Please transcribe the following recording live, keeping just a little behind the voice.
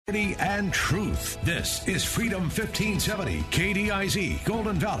And truth. This is Freedom 1570, KDIZ,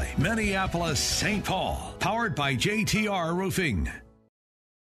 Golden Valley, Minneapolis, St. Paul. Powered by JTR Roofing.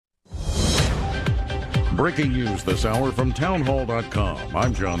 Breaking news this hour from townhall.com.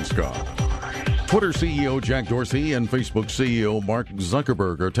 I'm John Scott. Twitter CEO Jack Dorsey and Facebook CEO Mark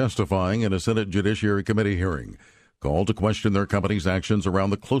Zuckerberg are testifying in a Senate Judiciary Committee hearing, called to question their company's actions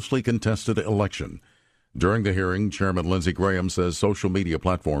around the closely contested election. During the hearing, Chairman Lindsey Graham says social media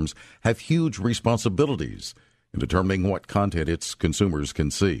platforms have huge responsibilities in determining what content its consumers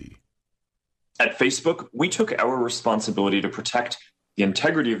can see. At Facebook, we took our responsibility to protect the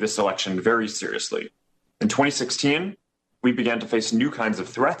integrity of this election very seriously. In 2016, we began to face new kinds of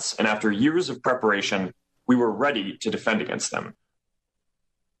threats, and after years of preparation, we were ready to defend against them.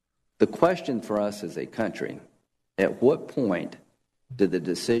 The question for us as a country, at what point do the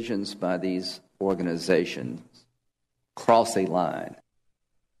decisions by these organizations cross a line?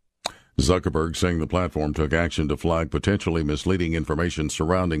 Zuckerberg saying the platform took action to flag potentially misleading information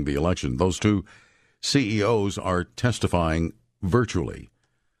surrounding the election. Those two CEOs are testifying virtually.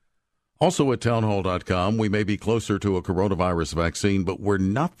 Also at townhall.com, we may be closer to a coronavirus vaccine, but we're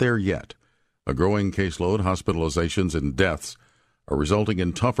not there yet. A growing caseload, hospitalizations, and deaths are resulting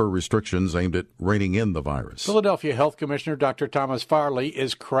in tougher restrictions aimed at reining in the virus. Philadelphia Health Commissioner Dr. Thomas Farley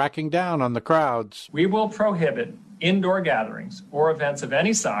is cracking down on the crowds. We will prohibit indoor gatherings or events of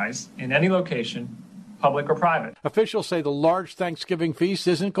any size in any location, public or private. Officials say the large Thanksgiving feast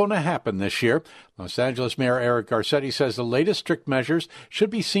isn't going to happen this year. Los Angeles Mayor Eric Garcetti says the latest strict measures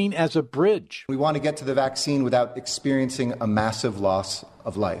should be seen as a bridge. We want to get to the vaccine without experiencing a massive loss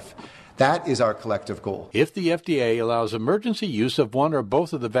of life. That is our collective goal. If the FDA allows emergency use of one or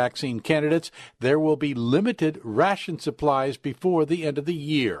both of the vaccine candidates, there will be limited ration supplies before the end of the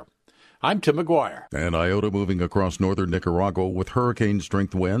year. I'm Tim McGuire. And Iota moving across northern Nicaragua with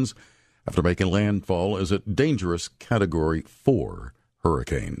hurricane-strength winds after making landfall as a dangerous Category 4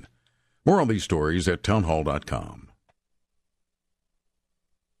 hurricane. More on these stories at townhall.com.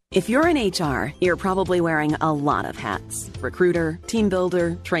 If you're in HR, you're probably wearing a lot of hats. Recruiter, team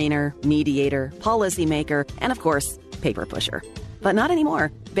builder, trainer, mediator, policymaker, and of course, paper pusher. But not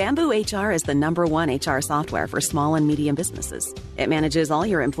anymore. Bamboo HR is the #1 HR software for small and medium businesses. It manages all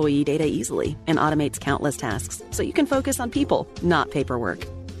your employee data easily and automates countless tasks, so you can focus on people, not paperwork.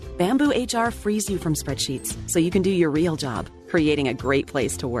 Bamboo HR frees you from spreadsheets, so you can do your real job, creating a great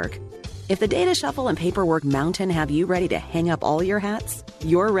place to work. If the data shuffle and paperwork mountain have you ready to hang up all your hats,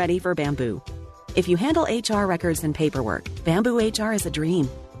 you're ready for Bamboo. If you handle HR records and paperwork, Bamboo HR is a dream.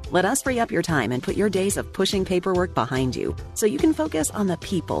 Let us free up your time and put your days of pushing paperwork behind you, so you can focus on the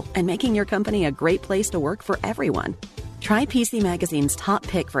people and making your company a great place to work for everyone. Try PC Magazine's top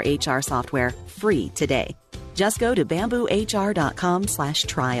pick for HR software free today. Just go to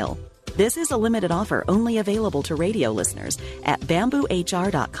bamboohr.com/trial. This is a limited offer only available to radio listeners at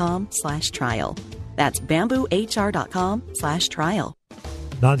bamboohr.com/trial. That's bamboohr.com/trial.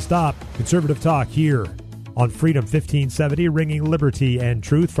 Nonstop conservative talk here on Freedom 1570, ringing liberty and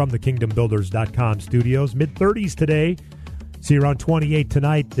truth from the kingdombuilders.com studios. Mid-30s today. See around 28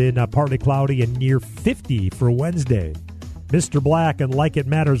 tonight, then partly cloudy and near 50 for Wednesday. Mr. Black and Like It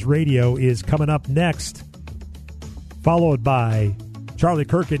Matters Radio is coming up next, followed by Charlie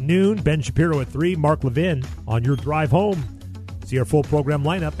Kirk at noon, Ben Shapiro at 3, Mark Levin on your drive home. See our full program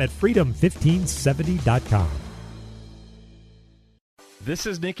lineup at freedom1570.com. This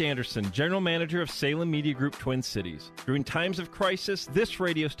is Nick Anderson, General Manager of Salem Media Group Twin Cities. During times of crisis, this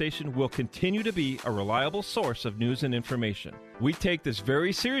radio station will continue to be a reliable source of news and information. We take this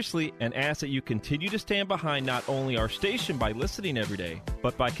very seriously and ask that you continue to stand behind not only our station by listening every day,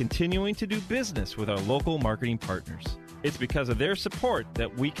 but by continuing to do business with our local marketing partners. It's because of their support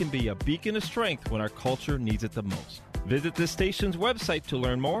that we can be a beacon of strength when our culture needs it the most. Visit this station's website to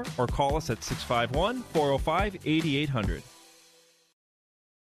learn more or call us at 651-405-8800.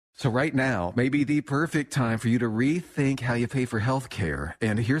 So right now may be the perfect time for you to rethink how you pay for health care.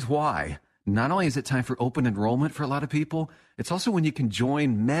 And here's why. Not only is it time for open enrollment for a lot of people, it's also when you can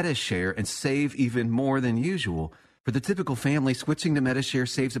join Medi-Share and save even more than usual. For the typical family, switching to Medi-Share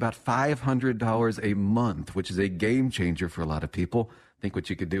saves about $500 a month, which is a game changer for a lot of people. Think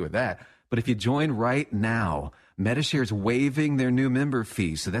what you could do with that. But if you join right now, Medi-Share is waiving their new member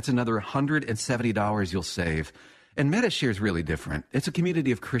fee, so that's another $170 you'll save. And Medi-Share is really different. It's a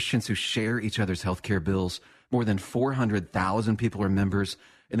community of Christians who share each other's healthcare bills. More than 400,000 people are members,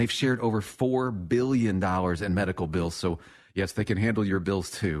 and they've shared over $4 billion in medical bills. So, yes, they can handle your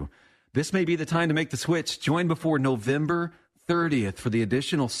bills too. This may be the time to make the switch. Join before November 30th for the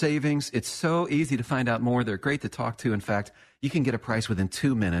additional savings. It's so easy to find out more. They're great to talk to. In fact, you can get a price within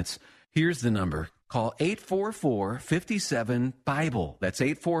 2 minutes. Here's the number. Call 844-57-BIBLE. That's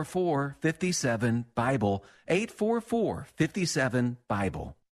 844-57-BIBLE.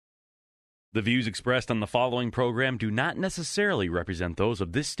 844-57-BIBLE. The views expressed on the following program do not necessarily represent those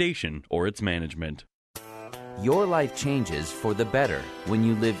of this station or its management. Your life changes for the better when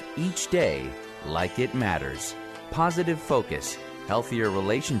you live each day like it matters. Positive focus, healthier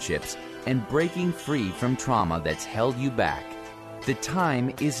relationships, and breaking free from trauma that's held you back. The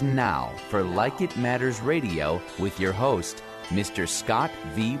time is now for Like It Matters Radio with your host, Mr. Scott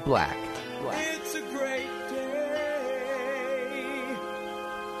V. Black. It's a great day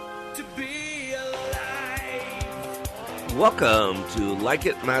to be alive. Welcome to Like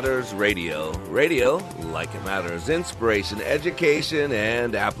It Matters Radio. Radio, like it matters, inspiration, education,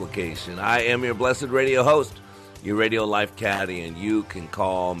 and application. I am your blessed radio host, your radio life caddy, and you can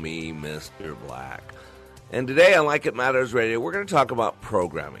call me Mr. Black. And today on Like It Matters Radio, we're going to talk about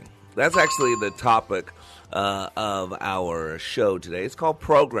programming. That's actually the topic of our show today. It's called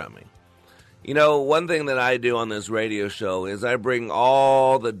programming. You know, one thing that I do on this radio show is I bring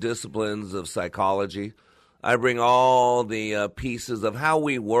all the disciplines of psychology. I bring all the pieces of how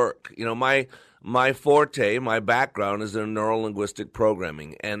we work. You know, my forte, my background is in neuro-linguistic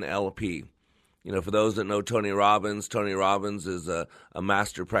programming, NLP. You know, for those that know Tony Robbins is a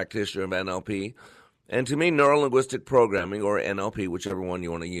master practitioner of NLP. And to me, neuro-linguistic programming, or NLP, whichever one you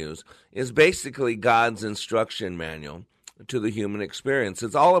want to use, is basically God's instruction manual to the human experience.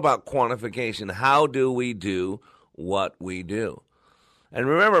 It's all about quantification. How do we do what we do? And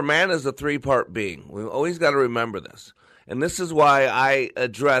remember, man is a three-part being. We've always got to remember this. And this is why I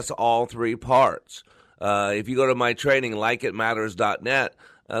address all three parts. If you go to my training, likeitmatters.net,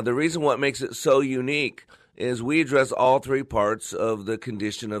 the reason what makes it so unique is we address all three parts of the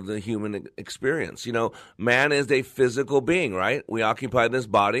condition of the human experience. You know, man is a physical being, right? We occupy this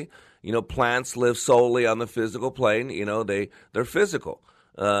body. You know, plants live solely on the physical plane. You know, they're physical.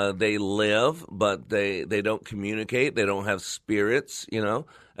 They live, but they don't communicate. They don't have spirits, you know.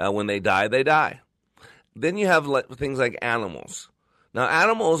 When they die, they die. Then you have things like animals. Now,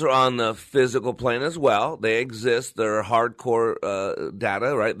 animals are on the physical plane as well. They exist. They're hardcore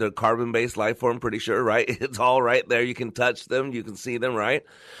data, right? They're carbon-based life form, pretty sure, right? It's all right there. You can touch them. You can see them, right?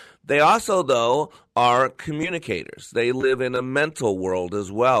 They also, though, are communicators. They live in a mental world as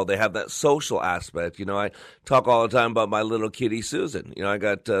well. They have that social aspect. You know, I talk all the time about my little kitty, Susan. You know, I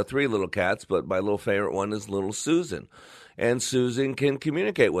got 3 little cats, but my little favorite one is little Susan. And Susan can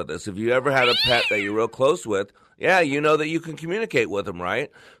communicate with us. If you ever had a pet that you're real close with, yeah, you know that you can communicate with them, right?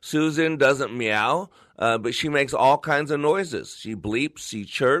 Susan doesn't meow, but she makes all kinds of noises. She bleeps, she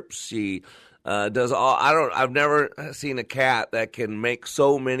chirps, she does all. I've never seen a cat that can make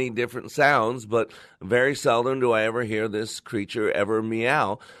so many different sounds, but very seldom do I ever hear this creature ever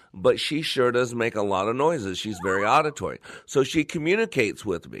meow. But she sure does make a lot of noises. She's very auditory. So she communicates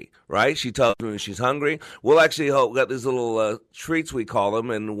with me, right? She tells me when she's hungry. We'll actually got these little treats, we call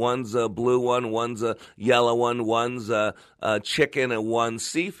them, and one's a blue one, one's a yellow one, one's a chicken, and one's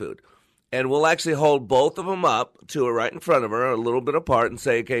seafood. And we'll actually hold both of them up to her right in front of her, a little bit apart, and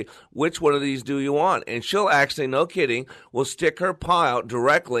say, okay, which one of these do you want? And she'll actually, no kidding, will stick her paw out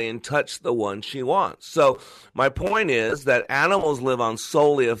directly and touch the one she wants. So my point is that animals live on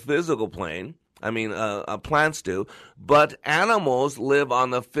solely a physical plane. I mean, plants do. But animals live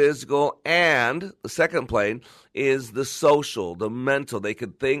on the physical, and the second plane is the social, the mental. They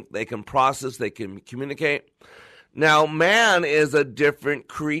can think, they can process, they can communicate. Now, man is a different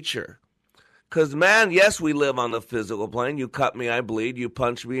creature. Because, man, yes, we live on the physical plane. You cut me, I bleed. You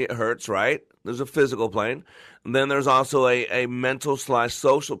punch me, it hurts, right? There's a physical plane. And then there's also a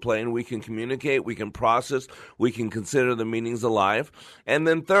mental/social plane. We can communicate. We can process. We can consider the meanings of life. And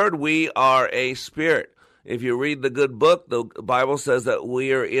then third, we are a spirit. If you read the good book, the Bible says that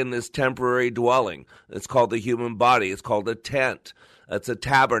we are in this temporary dwelling. It's called the human body. It's called a tent. It's a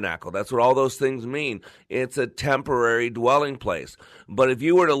tabernacle. That's what all those things mean. It's a temporary dwelling place. But if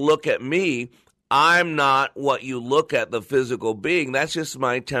you were to look at me, I'm not what you look at, the physical being. That's just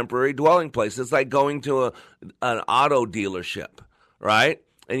my temporary dwelling place. It's like going to an auto dealership, right?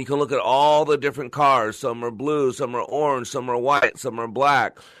 And you can look at all the different cars. Some are blue, some are orange, some are white, some are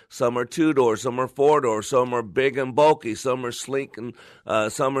black, some are 2-door, some are 4-door, some are big and bulky, some are sleek, and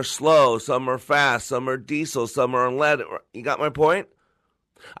some are slow, some are fast, some are diesel, some are lead. You got my point?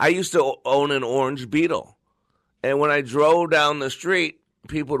 I used to own an orange Beetle. And when I drove down the street,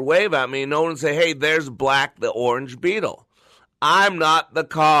 people would wave at me and no one would say, hey, there's Black, the orange Beetle. I'm not the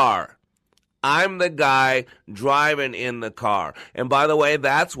car. I'm the guy driving in the car. And by the way,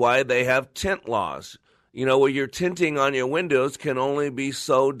 that's why they have tint laws. You know, where your tinting on your windows can only be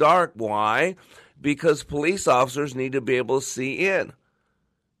so dark. Why? Because police officers need to be able to see in.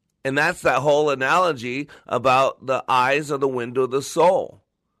 And that's that whole analogy about the eyes are the window of the soul.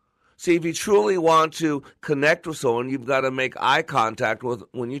 See, if you truly want to connect with someone, you've got to make eye contact with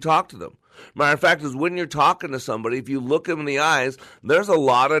when you talk to them. Matter of fact, is when you're talking to somebody, if you look them in the eyes, there's a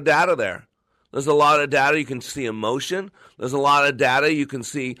lot of data there. There's a lot of data. You can see emotion. There's a lot of data. You can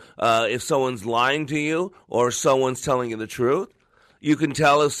see if someone's lying to you or someone's telling you the truth. You can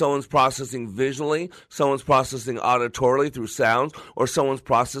tell if someone's processing visually, someone's processing auditorily through sounds, or someone's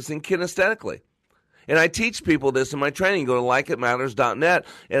processing kinesthetically. And I teach people this in my training. Go to likeitmatters.net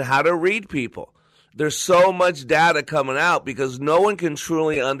and how to read people. There's so much data coming out because no one can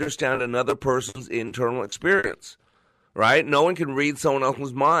truly understand another person's internal experience, right? No one can read someone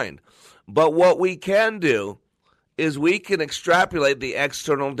else's mind. But what we can do is we can extrapolate the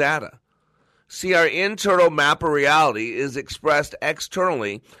external data. See, our internal map of reality is expressed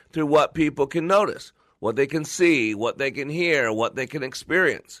externally through what people can notice, what they can see, what they can hear, what they can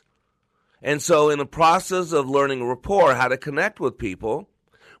experience. And so in the process of learning rapport, how to connect with people,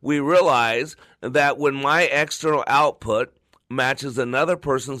 we realize that when my external output matches another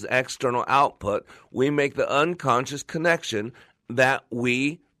person's external output, we make the unconscious connection that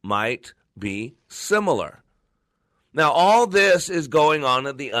we might be similar. Now, all this is going on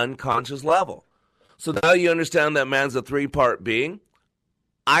at the unconscious level. So now you understand that man's a three-part being.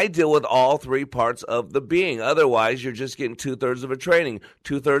 I deal with all three parts of the being. Otherwise, you're just getting two-thirds of a training,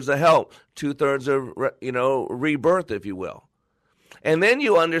 two-thirds of help, two-thirds of, rebirth, if you will. And then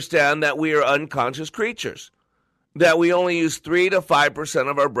you understand that we are unconscious creatures, that we only use 3 to 5%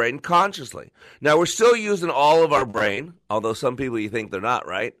 of our brain consciously. Now, we're still using all of our brain, although some people you think they're not,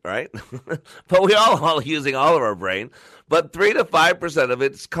 right? But we all using all of our brain, but 3 to 5% of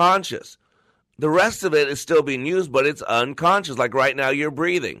it's conscious. The rest of it is still being used, but it's unconscious. Like right now, you're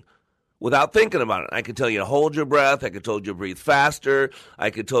breathing without thinking about it. I could tell you to hold your breath. I could tell you to breathe faster. I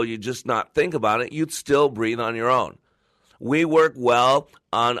could tell you just not think about it. You'd still breathe on your own. We work well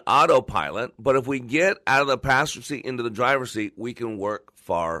on autopilot, but if we get out of the passenger seat into the driver's seat, we can work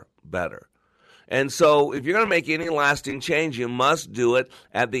far better. And so if you're going to make any lasting change, you must do it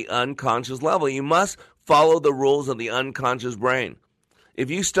at the unconscious level. You must follow the rules of the unconscious brain.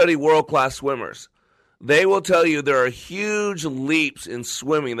 If you study world-class swimmers, they will tell you there are huge leaps in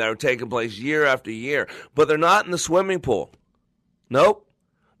swimming that are taking place year after year, but they're not in the swimming pool. Nope,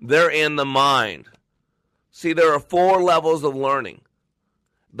 they're in the mind. See, there are 4 levels of learning.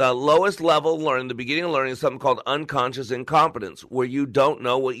 The lowest level of learning, the beginning of learning, is something called unconscious incompetence, where you don't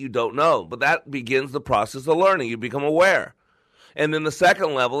know what you don't know. But that begins the process of learning. You become aware. And then the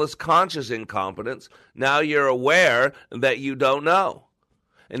second level is conscious incompetence. Now you're aware that you don't know.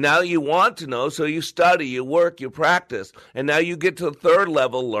 And now you want to know, so you study, you work, you practice. And now you get to the third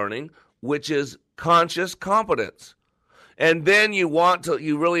level of learning, which is conscious competence. And then you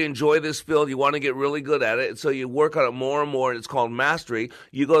really enjoy this field, you want to get really good at it, and so you work on it more and more, and it's called mastery.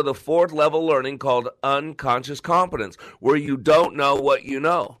 You go to the fourth level learning called unconscious competence, where you don't know what you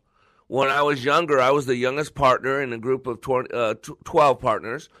know. When I was younger, I was the youngest partner in a group of 12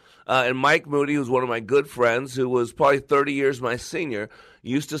 partners, and Mike Moody, who's one of my good friends, who was probably 30 years my senior,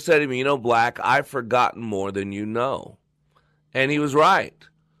 used to say to me, Black, I've forgotten more than you know. And he was right,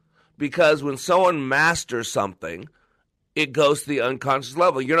 because when someone masters something, it goes to the unconscious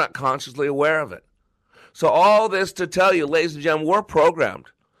level. You're not consciously aware of it. So all this to tell you, ladies and gentlemen, we're programmed.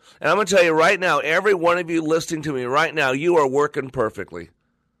 And I'm going to tell you right now, every one of you listening to me right now, you are working perfectly.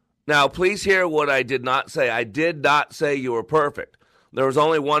 Now, please hear what I did not say. I did not say you were perfect. There was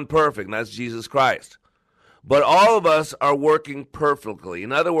only one perfect, and that's Jesus Christ. But all of us are working perfectly.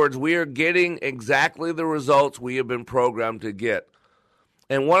 In other words, we are getting exactly the results we have been programmed to get.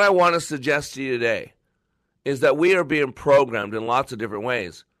 And what I want to suggest to you today is that we are being programmed in lots of different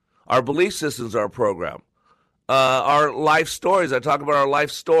ways. Our belief systems are programmed. Our life stories, I talk about our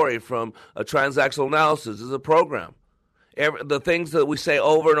life story from a transactional analysis, is a program. The things that we say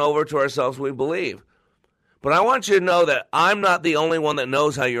over and over to ourselves, we believe. But I want you to know that I'm not the only one that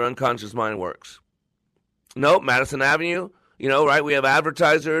knows how your unconscious mind works. Nope, Madison Avenue, right? We have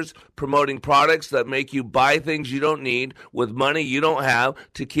advertisers promoting products that make you buy things you don't need with money you don't have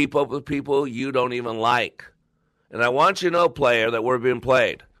to keep up with people you don't even like. And I want you to know, player, that we're being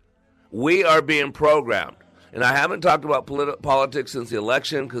played. We are being programmed. And I haven't talked about politics since the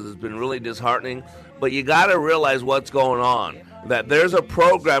election because it's been really disheartening. But you got to realize what's going on, that there's a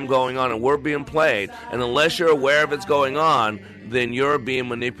program going on and we're being played. And unless you're aware of it's going on, then you're being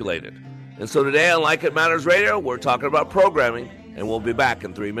manipulated. And so today on Like It Matters Radio, we're talking about programming, and we'll be back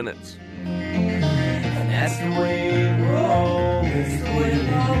in 3 minutes. And that's the way it will always be.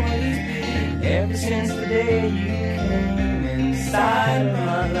 Ever since the day you came inside of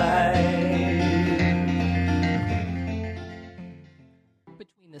my life.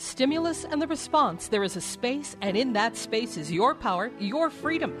 Between the stimulus and the response, there is a space, and in that space is your power, your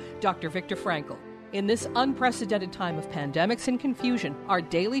freedom. Dr. Viktor Frankl. In this unprecedented time of pandemics and confusion, our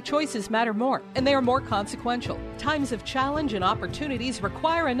daily choices matter more, and they are more consequential. Times of challenge and opportunities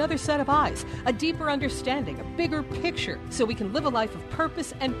require another set of eyes, a deeper understanding, a bigger picture, so we can live a life of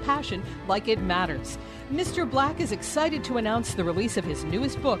purpose and passion like it matters. Mr. Black is excited to announce the release of his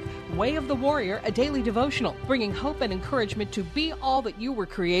newest book, Way of the Warrior, a daily devotional, bringing hope and encouragement to be all that you were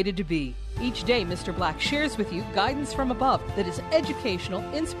created to be. Each day, Mr. Black shares with you guidance from above that is educational,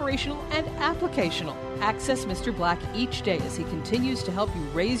 inspirational, and applicational. Access Mr. Black each day as he continues to help you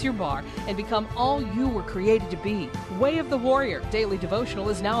raise your bar and become all you were created to be. Way of the Warrior Daily Devotional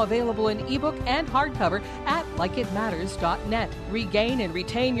is now available in ebook and hardcover at likeitmatters.net. Regain and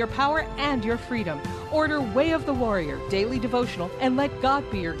retain your power and your freedom. Order Way of the Warrior Daily Devotional and let God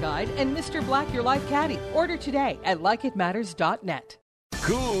be your guide and Mr. Black your life caddy. Order today at likeitmatters.net.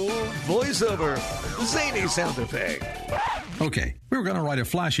 Cool voiceover, zany sound effect. Okay, we were going to write a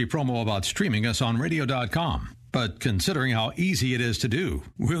flashy promo about streaming us on radio.com. But considering how easy it is to do,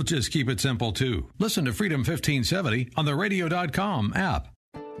 we'll just keep it simple too. Listen to Freedom 1570 on the radio.com app.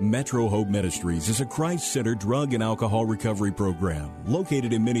 Metro Hope Ministries is a Christ-centered drug and alcohol recovery program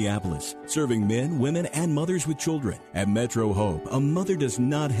located in Minneapolis, serving men, women, and mothers with children. At Metro Hope, a mother does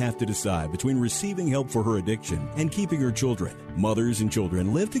not have to decide between receiving help for her addiction and keeping her children. Mothers and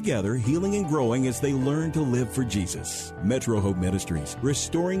children live together, healing and growing as they learn to live for Jesus. Metro Hope Ministries,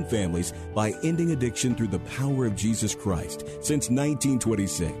 restoring families by ending addiction through the power of Jesus Christ since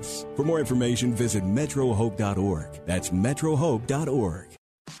 1926. For more information, visit metrohope.org. That's metrohope.org.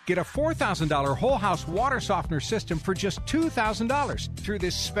 Get a $4,000 whole house water softener system for just $2,000 through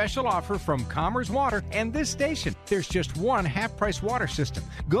this special offer from Commerce Water and this station. There's just one half-price water system.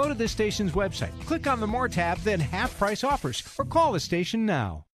 Go to this station's website, click on the More tab, then half-price offers, or call the station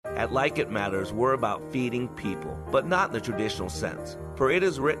now. At Like It Matters, we're about feeding people, but not in the traditional sense. For it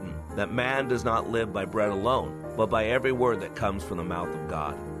is written that man does not live by bread alone, but by every word that comes from the mouth of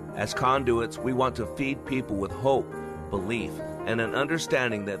God. As conduits, we want to feed people with hope, belief, and an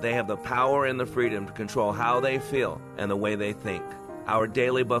understanding that they have the power and the freedom to control how they feel and the way they think. Our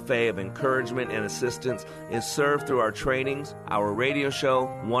daily buffet of encouragement and assistance is served through our trainings, our radio show,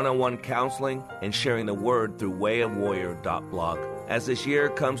 one-on-one counseling, and sharing the word through wayofwarrior.blog. As this year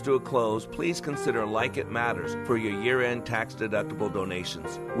comes to a close, please consider Like It Matters for your year-end tax-deductible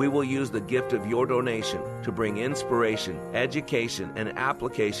donations. We will use the gift of your donation to bring inspiration, education, and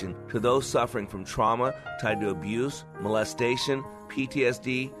application to those suffering from trauma tied to abuse, molestation,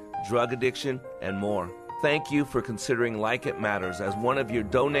 PTSD, drug addiction, and more. Thank you for considering Like It Matters as one of your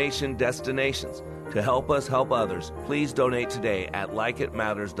donation destinations. To help us help others, please donate today at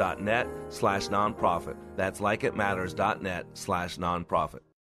likeitmatters.net/nonprofit. That's likeitmatters.net/nonprofit.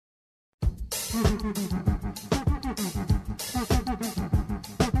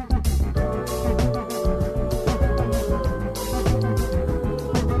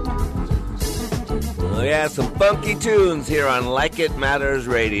 Oh yeah, some funky tunes here on Like It Matters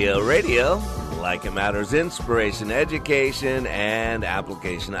Radio. Like It Matters, inspiration, education, and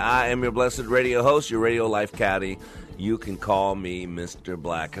application. I am your blessed radio host, your radio life caddy. You can call me Mr.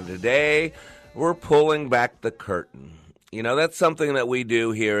 Black. And today, we're pulling back the curtain. You know, that's something that we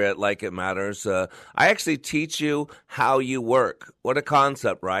do here at Like It Matters. I actually teach you how you work. What a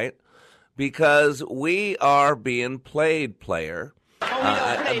concept, right? Because we are being played, player.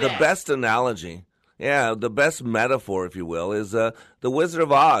 The best analogy. Yeah, the best metaphor, if you will, is the Wizard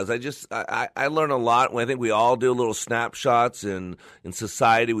of Oz. I learn a lot. I think we all do little snapshots in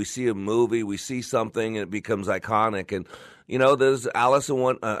society. We see a movie, we see something, and it becomes iconic. And you know, there's Alice in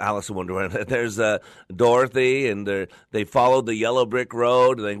Wonderland. There's Dorothy, and they followed the yellow brick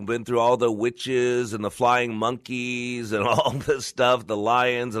road. They've been through all the witches and the flying monkeys and all this stuff, the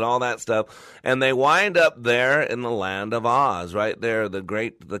lions and all that stuff. And they wind up there in the land of Oz, right there,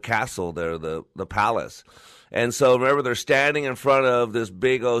 the castle there, the palace. And so remember, they're standing in front of this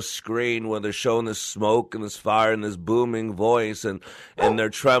big old screen where they're showing this smoke and this fire and this booming voice, and they're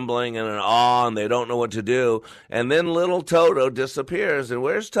trembling and in awe, and they don't know what to do. And then little Toto disappears, and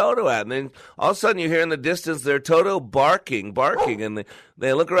where's Toto at? And then all of a sudden you hear in the distance there Toto barking, and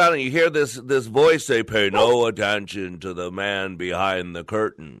they look around and you hear this voice say, "Pay no attention to the man behind the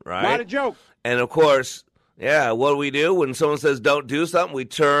curtain," right? Not a joke. And of course, Yeah, what do we do when someone says don't do something? We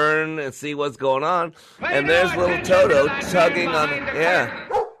turn and see what's going on. And there's little Toto tugging on, yeah.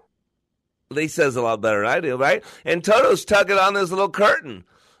 He says a lot better than I do, right? And Toto's tugging on this little curtain.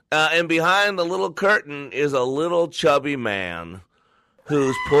 And behind the little curtain is a little chubby man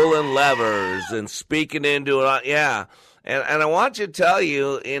who's pulling levers and speaking into it. Yeah. And I want to tell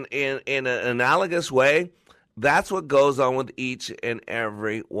you in an analogous way, that's what goes on with each and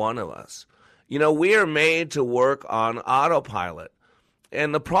every one of us. You know, we are made to work on autopilot.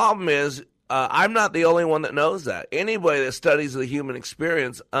 And the problem is, I'm not the only one that knows that. Anybody that studies the human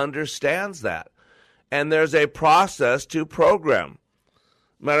experience understands that. And there's a process to program.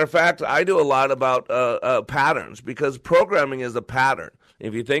 Matter of fact, I do a lot about patterns, because programming is a pattern,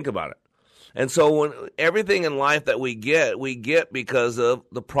 if you think about it. And so when everything in life that we get because of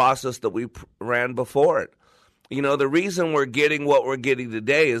the process that we ran before it. You know, the reason we're getting what we're getting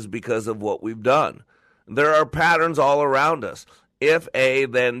today is because of what we've done. There are patterns all around us. If A,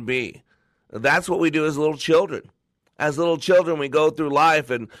 then B. That's what we do as little children. As little children, we go through life,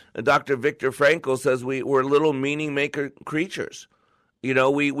 and Dr. Viktor Frankl says we're little meaning maker creatures. You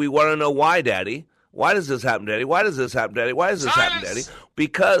know, we want to know why, Daddy. Why does this happen, Daddy? Why does this happen, Daddy? Why does this happen, Daddy?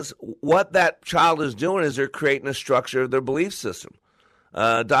 Because what that child is doing is they're creating a structure of their belief system.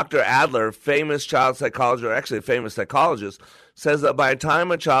 Dr. Adler, famous child psychologist, or actually a famous psychologist, says that by the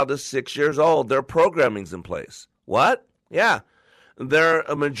time a child is 6 years old, their programming's in place. What? Yeah.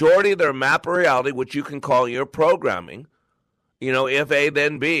 A majority of their map of reality, which you can call your programming, you know, if A,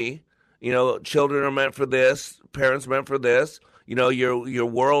 then B, you know, children are meant for this, parents meant for this, you know, your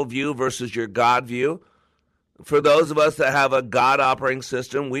worldview versus your God view. For those of us that have a God operating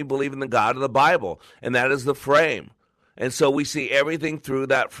system, we believe in the God of the Bible, and that is the frame. And so we see everything through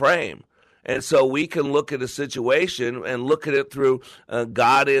that frame. And so we can look at a situation and look at it through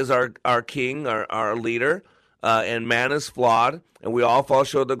God is our king, our leader, and man is flawed, and we all fall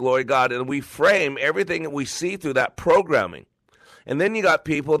short of the glory of God. And we frame everything that we see through that programming. And then you got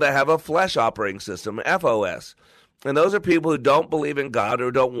people that have a flesh operating system, FOS. And those are people who don't believe in God,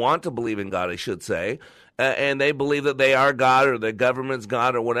 or don't want to believe in God, I should say. And they believe that they are God, or the government's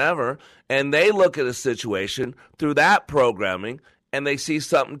God, or whatever. And they look at a situation through that programming, and they see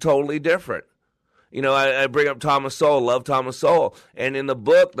something totally different. You know, I bring up Thomas Sowell, love Thomas Sowell. And in the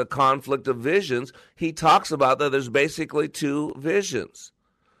book, The Conflict of Visions, he talks about that there's basically two visions.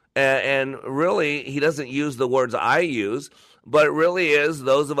 And really, he doesn't use the words I use, but it really is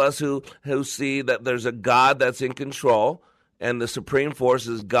those of us who see that there's a God that's in control, and the supreme force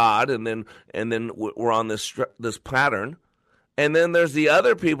is God, and then we're on this pattern. And then there's the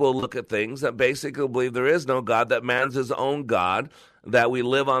other people who look at things that basically believe there is no God, that man's his own God, that we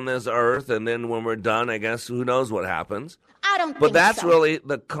live on this earth, and then when we're done, I guess, who knows what happens. I don't think But that's so. really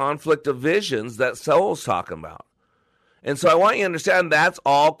the conflict of visions that Sowell's talking about. And so I want you to understand that's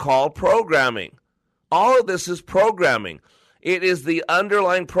all called programming. All of this is programming. It is the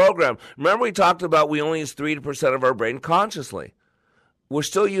underlying program. Remember we talked about we only use 3% of our brain consciously. We're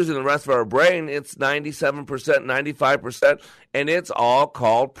still using the rest of our brain. It's 97%, 95%, and it's all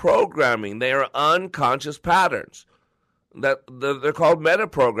called programming. They are unconscious patterns. They're called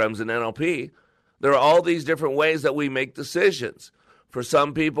meta-programs in NLP. There are all these different ways that we make decisions. For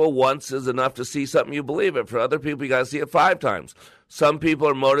some people, once is enough to see something, you believe it. For other people, you got to see it 5 times. Some people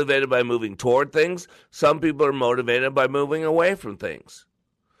are motivated by moving toward things. Some people are motivated by moving away from things.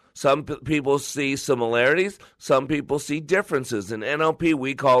 Some people see similarities. Some people see differences. In NLP,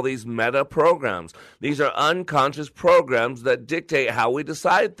 we call these meta programs. These are unconscious programs that dictate how we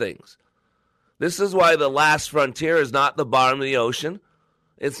decide things. This is why the last frontier is not the bottom of the ocean.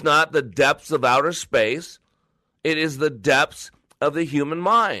 It's not the depths of outer space. It is the depths of the human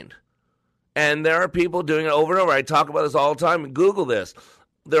mind. And there are people doing it over and over. I talk about this all the time. Google this.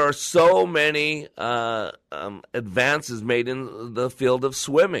 There are so many advances made in the field of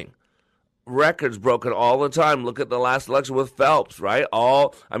swimming. Records broken all the time. Look at the last election with Phelps, right?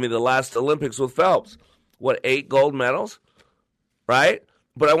 The last Olympics with Phelps. 8 gold medals, right?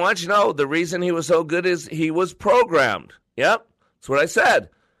 But I want you to know the reason he was so good is he was programmed. Yep, that's what I said.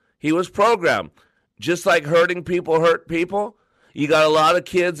 He was programmed. Just like hurting people hurt people. You got a lot of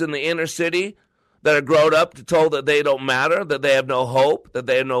kids in the inner city that are grown up told that they don't matter, that they have no hope, that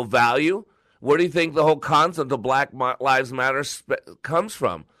they have no value. Where do you think the whole concept of Black Lives Matter comes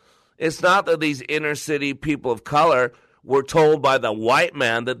from? It's not that these inner city people of color were told by the white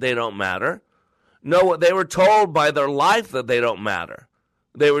man that they don't matter. No, they were told by their life that they don't matter.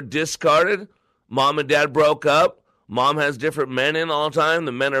 They were discarded. Mom and dad broke up. Mom has different men in all the time.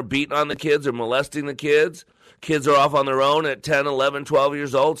 The men are beating on the kids or molesting the kids. Kids are off on their own at 10, 11, 12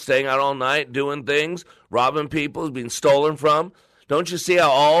 years old, staying out all night, doing things, robbing people, being stolen from. Don't you see how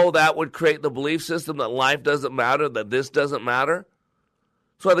all that would create the belief system that life doesn't matter, that this doesn't matter?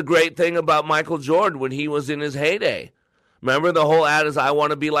 That's why the great thing about Michael Jordan when he was in his heyday. Remember, the whole ad is, I want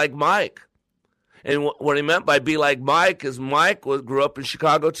to be like Mike. And what he meant by be like Mike is Mike grew up in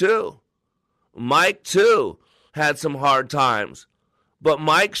Chicago too. Mike, too, had some hard times. But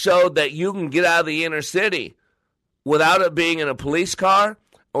Mike showed that you can get out of the inner city without it being in a police car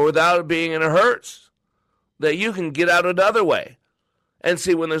or without it being in a Hertz. That you can get out another way. And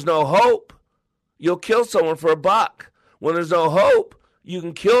see, when there's no hope, you'll kill someone for $1. When there's no hope, you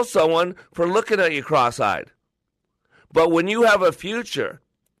can kill someone for looking at you cross-eyed. But when you have a future,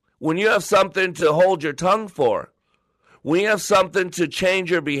 when you have something to hold your tongue for, when you have something to change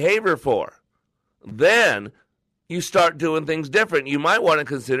your behavior for, then you start doing things different. You might want to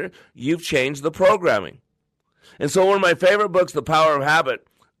consider you've changed the programming. And so one of my favorite books, The Power of Habit,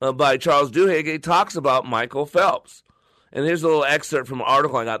 by Charles Duhigg, talks about Michael Phelps. And here's a little excerpt from an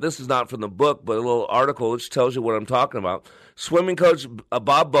article I got. This is not from the book, but a little article which tells you what I'm talking about. Swimming coach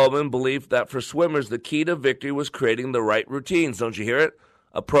Bob Bowman believed that for swimmers, the key to victory was creating the right routines. Don't you hear it?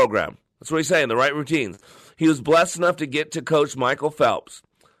 A program. That's what he's saying, the right routines. He was blessed enough to get to coach Michael Phelps.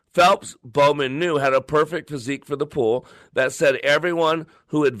 Phelps, Bowman knew, had a perfect physique for the pool that said everyone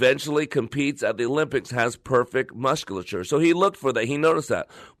who eventually competes at the Olympics has perfect musculature. So he looked for that. He noticed that.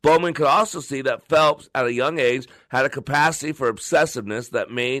 Bowman could also see that Phelps, at a young age, had a capacity for obsessiveness that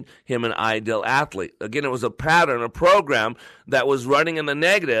made him an ideal athlete. Again, it was a pattern, a program that was running in the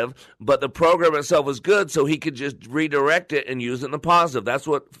negative, but the program itself was good, so he could just redirect it and use it in the positive. That's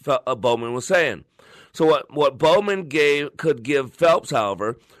what Bowman was saying. So what Bowman could give Phelps,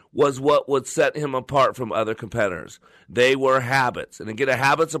 however, was what would set him apart from other competitors. They were habits. And again, a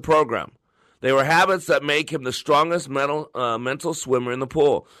habit's a program. They were habits that make him the strongest mental swimmer in the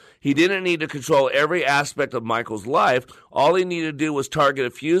pool. He didn't need to control every aspect of Michael's life. All he needed to do was target a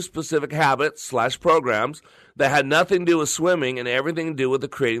few specific habits / programs that had nothing to do with swimming and everything to do with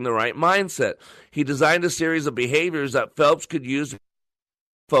creating the right mindset. He designed a series of behaviors that Phelps could use to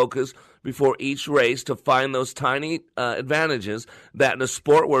focus before each race to find those tiny advantages that in a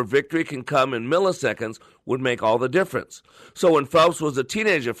sport where victory can come in milliseconds would make all the difference. So when Phelps was a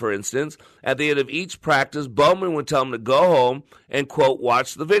teenager, for instance, at the end of each practice, Bowman would tell him to go home and, quote,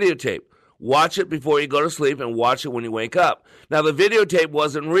 watch the videotape. Watch it before you go to sleep and watch it when you wake up. Now, the videotape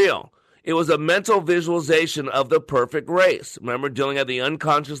wasn't real. It was a mental visualization of the perfect race. Remember, dealing at the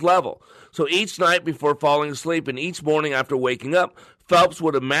unconscious level. So each night before falling asleep and each morning after waking up, Phelps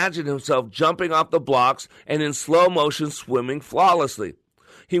would imagine himself jumping off the blocks and in slow motion swimming flawlessly.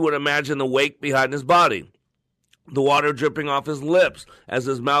 He would imagine the wake behind his body, the water dripping off his lips as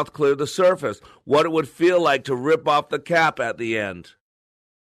his mouth cleared the surface, what it would feel like to rip off the cap at the end.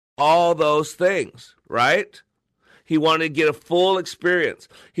 All those things, right? He wanted to get a full experience.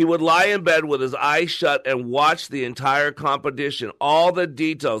 He would lie in bed with his eyes shut and watch the entire competition, all the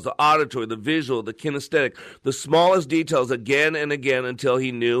details, the auditory, the visual, the kinesthetic, the smallest details again and again until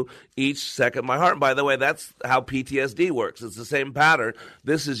he knew each second by heart. And by the way, that's how PTSD works. It's the same pattern.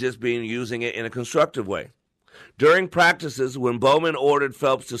 This is just using it in a constructive way. During practices, when Bowman ordered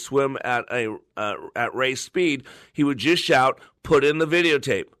Phelps to swim at race speed, he would just shout, "Put in the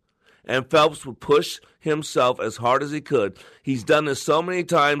videotape." And Phelps would push himself as hard as he could. He's done this so many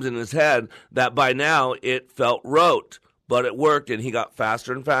times in his head that by now it felt rote. But it worked, and he got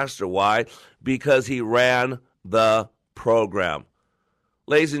faster and faster. Why? Because he ran the program.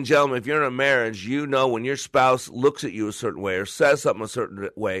 Ladies and gentlemen, if you're in a marriage, you know when your spouse looks at you a certain way or says something a certain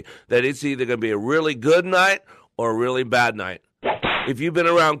way, that it's either going to be a really good night or a really bad night. If you've been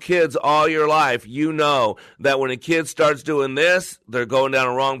around kids all your life, you know that when a kid starts doing this, they're going down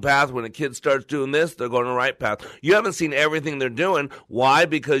a wrong path. When a kid starts doing this, they're going the right path. You haven't seen everything they're doing. Why?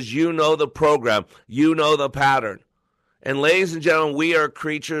 Because you know the program. You know the pattern. And ladies and gentlemen, we are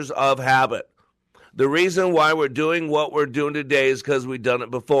creatures of habit. The reason why we're doing what we're doing today is because we've done it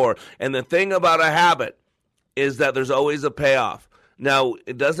before. And the thing about a habit is that there's always a payoff. Now,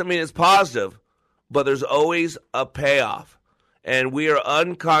 it doesn't mean it's positive, but there's always a payoff. And we are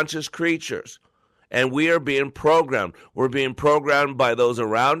unconscious creatures, and we are being programmed. We're being programmed by those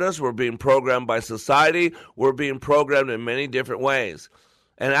around us. We're being programmed by society. We're being programmed in many different ways.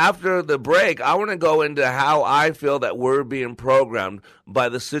 And after the break, I want to go into how I feel that we're being programmed by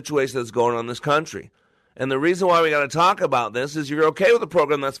the situation that's going on in this country. And the reason why we got to talk about this is you're okay with the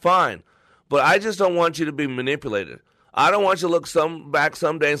program, that's fine. But I just don't want you to be manipulated. I don't want you to look back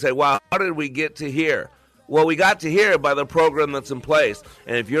someday and say, wow, how did we get to here? Well, we got to here by the program that's in place.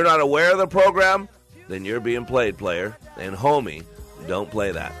 And if you're not aware of the program, then you're being played, player. And homie, don't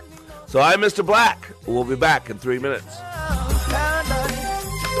play that. So I'm Mr. Black. We'll be back in 3 minutes.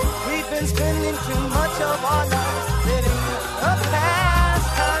 We've been spending too much of our lives living a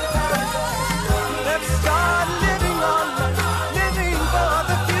past time. Let's start living on life, living for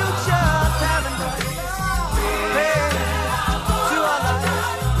the future. Paradise. To our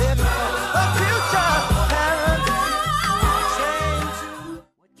lives, living for the future. Paradise.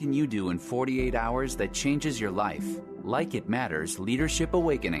 What can you do in 48 hours that changes your life? Like It Matters Leadership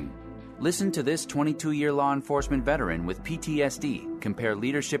Awakening. Listen to this 22-year law enforcement veteran with PTSD compare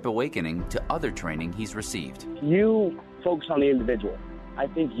Leadership Awakening to other training he's received. You focus on the individual. I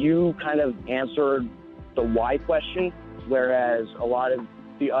think you kind of answered the why question, whereas a lot of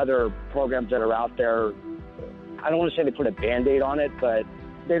the other programs that are out there, I don't want to say they put a Band-Aid on it, but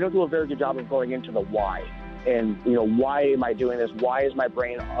they don't do a very good job of going into the why. And, why am I doing this? Why is my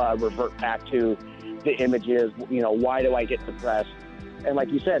brain revert back to the images? Why do I get depressed? And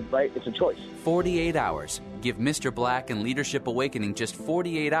like you said, right, it's a choice. 48 hours. Give Mr. Black and Leadership Awakening just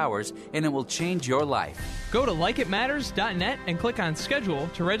 48 hours, and it will change your life. Go to likeitmatters.net and click on Schedule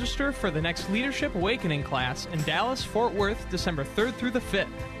to register for the next Leadership Awakening class in Dallas, Fort Worth, December 3rd through the 5th.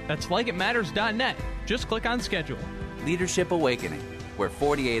 That's likeitmatters.net. Just click on Schedule. Leadership Awakening, where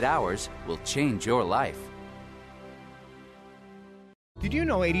 48 hours will change your life. Did you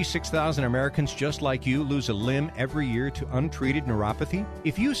know 86,000 Americans just like you lose a limb every year to untreated neuropathy?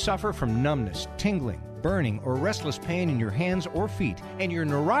 If you suffer from numbness, tingling, burning, or restless pain in your hands or feet, and your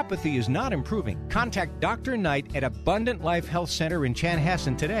neuropathy is not improving, contact Dr. Knight at Abundant Life Health Center in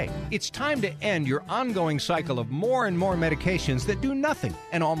Chanhassen today. It's time to end your ongoing cycle of more and more medications that do nothing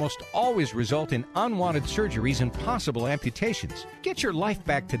and almost always result in unwanted surgeries and possible amputations. Get your life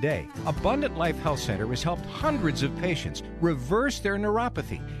back today. Abundant Life Health Center has helped hundreds of patients reverse their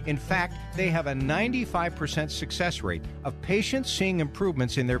neuropathy. In fact, they have a 95% success rate of patients seeing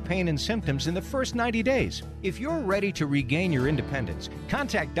improvements in their pain and symptoms in the first 90 days. If you're ready to regain your independence,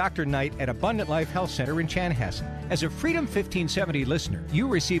 contact Dr. Knight at Abundant Life Health Center in Chanhassen. As a Freedom 1570 listener, you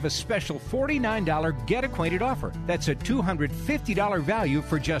receive a special $49 Get Acquainted offer. That's a $250 value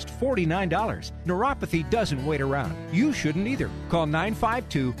for just $49. Neuropathy doesn't wait around. You shouldn't either. Call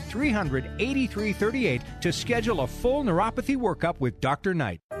 952-300-8338 to schedule a full neuropathy workup with Dr.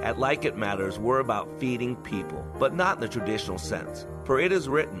 Knight. At Like It Matters, we're about feeding people, but not in the traditional sense. For it is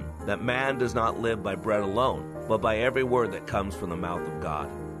written that man does not live by bread alone, but by every word that comes from the mouth of God.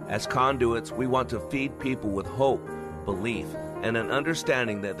 As conduits, we want to feed people with hope, belief, and an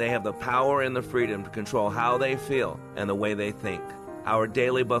understanding that they have the power and the freedom to control how they feel and the way they think. Our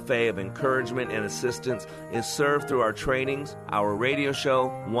daily buffet of encouragement and assistance is served through our trainings, our radio show,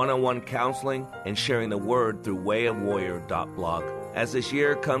 one-on-one counseling, and sharing the word through wayofwarrior.blog. As this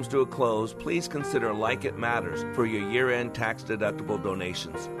year comes to a close, please consider Like It Matters for your year-end tax-deductible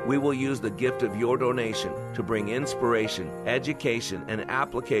donations. We will use the gift of your donation to bring inspiration, education, and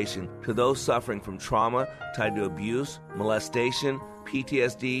application to those suffering from trauma tied to abuse, molestation,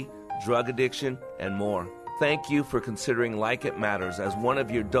 PTSD, drug addiction, and more. Thank you for considering Like It Matters as one of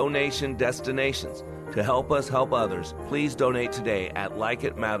your donation destinations. To help us help others, please donate today at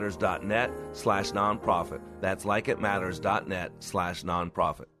likeitmatters.net/nonprofit. That's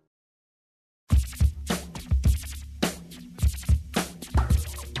likeitmatters.net/nonprofit.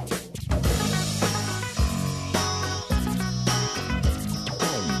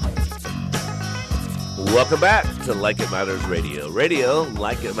 Welcome back to Like It Matters Radio. Radio,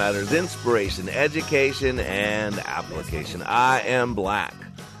 Like It Matters, inspiration, education, and application. I am Black,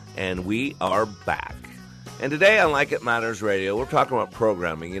 and we are back. And today on Like It Matters Radio, we're talking about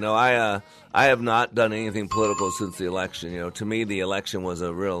programming. I have not done anything political since the election. To me, the election was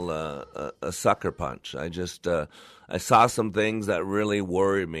a real a sucker punch. I saw some things that really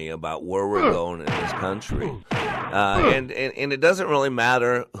worried me about where we're going in this country. And it doesn't really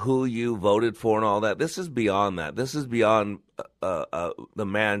matter who you voted for and all that. This is beyond that. This is beyond the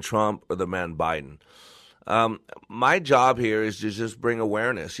man Trump or the man Biden. My job here is to just bring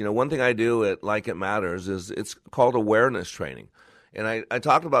awareness. One thing I do at Like It Matters is it's called awareness training. And I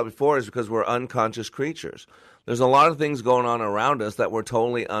talked about before is because we're unconscious creatures. There's a lot of things going on around us that we're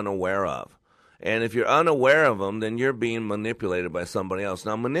totally unaware of. And if you're unaware of them, then you're being manipulated by somebody else.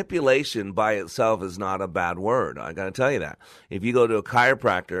 Now, manipulation by itself is not a bad word. I got to tell you that. If you go to a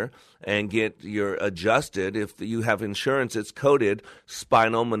chiropractor and get your adjusted, if you have insurance, it's coded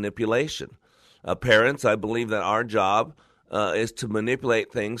spinal manipulation. Parents, I believe that our job is to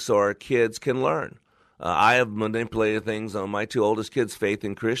manipulate things so our kids can learn. I have manipulated things on my two oldest kids, Faith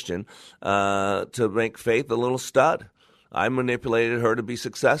and Christian, to make Faith a little stud. I manipulated her to be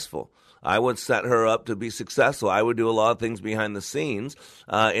successful. I would set her up to be successful. I would do a lot of things behind the scenes,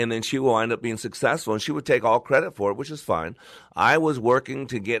 and then she will wind up being successful, and she would take all credit for it, which is fine. I was working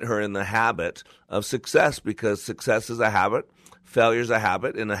to get her in the habit of success, because success is a habit, failure is a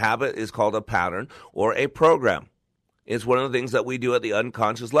habit, and a habit is called a pattern or a program. It's one of the things that we do at the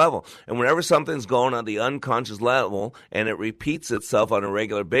unconscious level. And whenever something's going on at the unconscious level and it repeats itself on a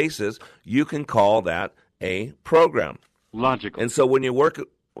regular basis, you can call that a program. Logical. And so when you work,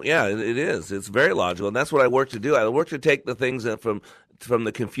 yeah, it is. It's very logical. And that's what I work to do. I work to take the things that from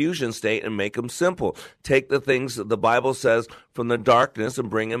the confusion state and make them simple. Take the things that the Bible says from the darkness and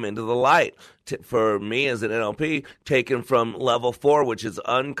bring them into the light. For me as an NLP, taken from level 4, which is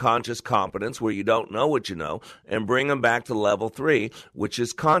unconscious competence, where you don't know what you know, and bring them back to level 3, which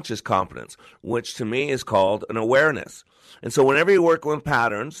is conscious competence, which to me is called an awareness. And so whenever you work with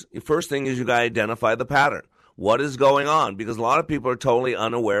patterns, the first thing is you got to identify the pattern. What is going on? Because a lot of people are totally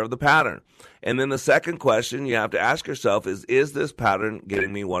unaware of the pattern. And then the second question you have to ask yourself is this pattern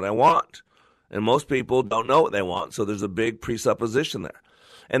getting me what I want? And most people don't know what they want, so there's a big presupposition there.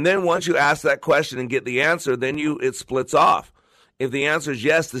 And then once you ask that question and get the answer, then it splits off. If the answer is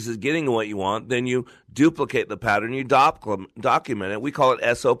yes, this is getting what you want, then you duplicate the pattern, you document it. We call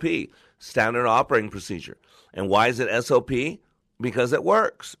it SOP, Standard Operating Procedure. And why is it SOP? Because it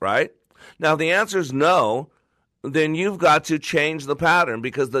works, right? Now, if the answer is no, then you've got to change the pattern,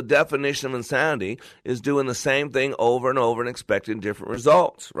 because the definition of insanity is doing the same thing over and over and expecting different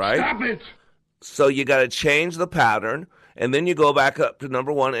results, right? Stop it! So you got to change the pattern, and then you go back up to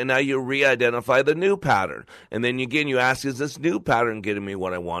number 1, and now you re-identify the new pattern. And then again, you ask, is this new pattern getting me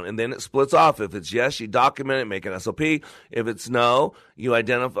what I want? And then it splits off. If it's yes, you document it, make an SOP. If it's no,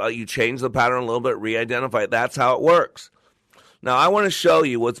 you change the pattern a little bit, re-identify it. That's how it works. Now, I want to show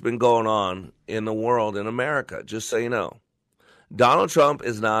you what's been going on in the world, in America, just so you know. Donald Trump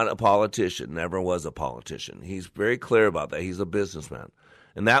is not a politician, never was a politician. He's very clear about that. He's a businessman.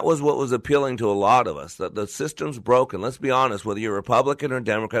 And that was what was appealing to a lot of us, that the system's broken. Let's be honest, whether you're Republican or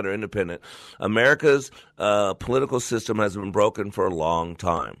Democrat or Independent, America's political system has been broken for a long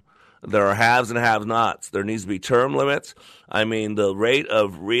time. There are haves and have-nots. There needs to be term limits. I mean, the rate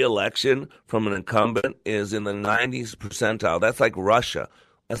of re-election from an incumbent is in the 90th percentile. That's like Russia.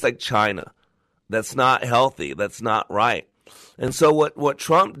 That's like China. That's not healthy. That's not right. And so what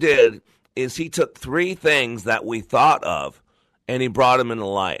Trump did is he took 3 things that we thought of, and he brought them into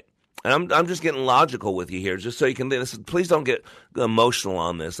light. And I'm just getting logical with you here, just so you can listen. Please don't get emotional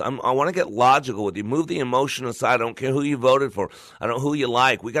on this. I want to get logical with you. Move the emotion aside. I don't care who you voted for. I don't know who you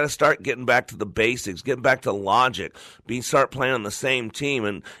like. We got to start getting back to the basics, getting back to logic. Start playing on the same team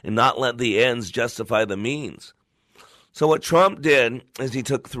and not let the ends justify the means. So what Trump did is he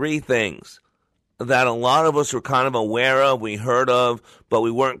took 3 things that a lot of us were kind of aware of, we heard of, but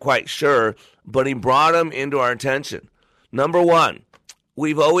we weren't quite sure, but he brought them into our attention. Number 1,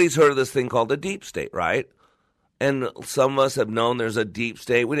 we've always heard of this thing called the deep state, right? And some of us have known there's a deep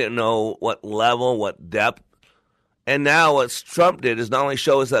state. We didn't know what level, what depth. And now what Trump did is not only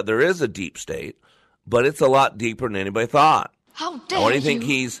show us that there is a deep state, but it's a lot deeper than anybody thought. How dare I don't think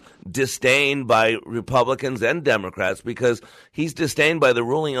he's disdained by Republicans and Democrats, because he's disdained by the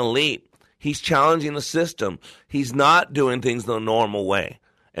ruling elite. He's challenging the system. He's not doing things the normal way.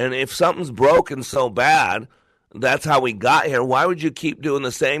 And if something's broken so bad, that's how we got here. Why would you keep doing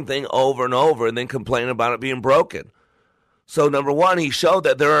the same thing over and over and then complain about it being broken? So number 1, he showed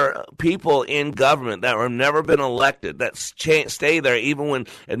that there are people in government that have never been elected, that stay there even when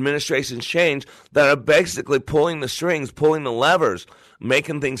administrations change, that are basically pulling the strings, pulling the levers,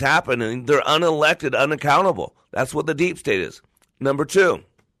 making things happen, and they're unelected, unaccountable. That's what the deep state is. Number 2,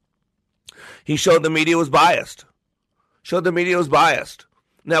 he showed the media was biased.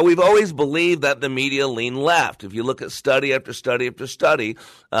 Now, we've always believed that the media lean left. If you look at study after study after study,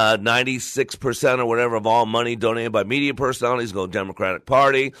 96% or whatever of all money donated by media personalities go Democratic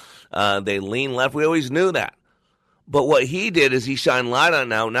Party. They lean left. We always knew that. But what he did is he shined light on it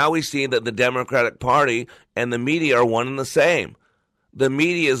now. Now we see that the Democratic Party and the media are one and the same. The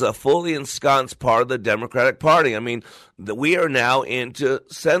media is a fully ensconced part of the Democratic Party. I mean, we are now into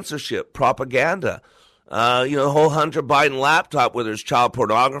censorship, propaganda. The whole Hunter Biden laptop where there's child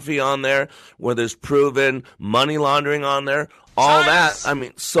pornography on there, where there's proven money laundering on there, all that. I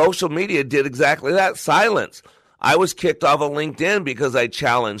mean, social media did exactly that. Silence. I was kicked off of LinkedIn because I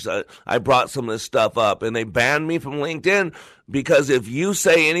challenged. I brought some of this stuff up, and they banned me from LinkedIn because if you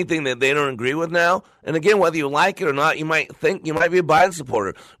say anything that they don't agree with now, and again, whether you like it or not, you might think you might be a Biden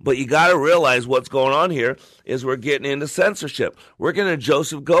supporter, but you got to realize what's going on here is we're getting into censorship. We're getting into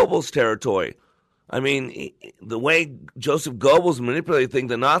Joseph Goebbels territory. I mean, the way Joseph Goebbels manipulated things,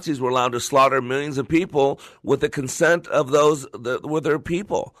 the Nazis were allowed to slaughter millions of people with the consent of those with their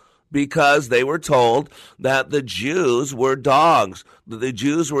people, because they were told that the Jews were dogs, that the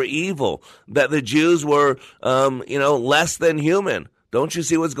Jews were evil, that the Jews were, less than human. Don't you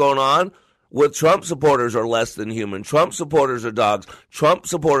see what's going on? With Trump supporters are less than human. Trump supporters are dogs. Trump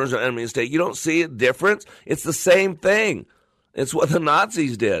supporters are enemy of state. You don't see a difference? It's the same thing. It's what the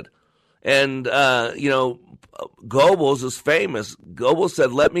Nazis did. And, Goebbels is famous. Goebbels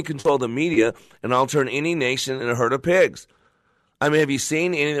said, let me control the media and I'll turn any nation into a herd of pigs. I mean, have you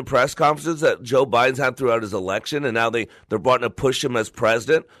seen any of the press conferences that Joe Biden's had throughout his election, and now they're wanting to push him as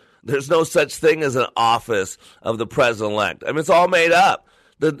president? There's no such thing as an office of the president-elect. I mean, it's all made up.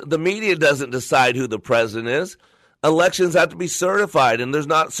 The media doesn't decide who the president is. Elections have to be certified, and there's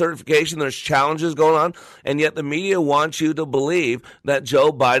not certification. There's challenges going on, and yet the media wants you to believe that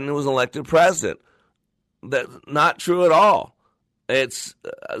Joe Biden was elected president. That's not true at all. It's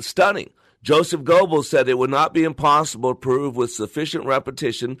stunning. Joseph Goebbels said it would not be impossible to prove with sufficient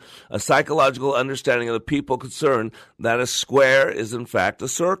repetition a psychological understanding of the people concerned that a square is in fact a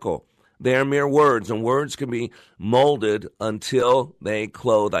circle. They are mere words, and words can be molded until they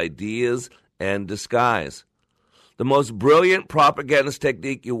clothe ideas and disguise. The most brilliant propagandist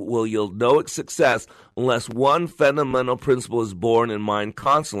technique will yield no success unless one fundamental principle is borne in mind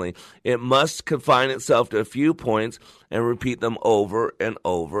constantly. It must confine itself to a few points and repeat them over and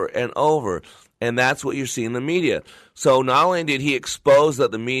over and over. And that's what you're seeing in the media. So not only did he expose that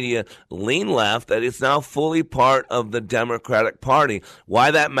the media lean left, that it's now fully part of the Democratic Party.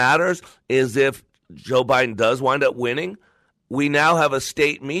 Why that matters is if Joe Biden does wind up winning, we now have a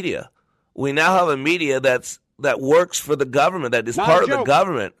state media. We now have a media that works for the government, that is part of the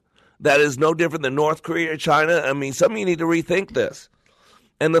government, that is no different than North Korea or China. I mean, some of you need to rethink this.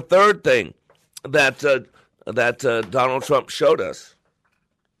 And the third thing that Donald Trump showed us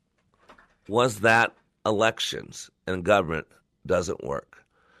was that elections and government doesn't work.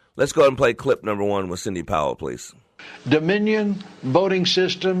 Let's go ahead and play clip number 1 with Cindy Powell, please. Dominion voting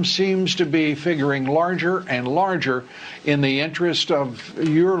system seems to be figuring larger and larger in the interest of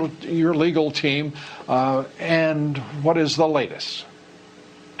your legal team. And what is the latest?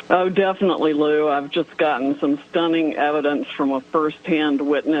 Oh, definitely, Lou. I've just gotten some stunning evidence from a firsthand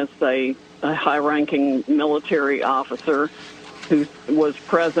witness, a high-ranking military officer who was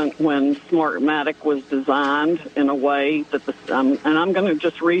present when Smartmatic was designed in a way that and I'm going to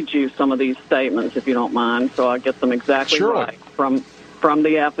just read you some of these statements, if you don't mind, so I get them exactly right from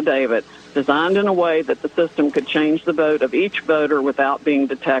the affidavit. Designed in a way that the system could change the vote of each voter without being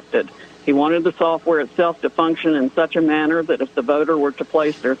detected. He wanted the software itself to function in such a manner that if the voter were to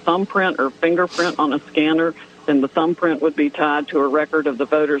place their thumbprint or fingerprint on a scanner, then the thumbprint would be tied to a record of the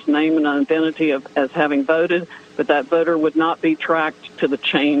voter's name and identity as having voted, but that voter would not be tracked to the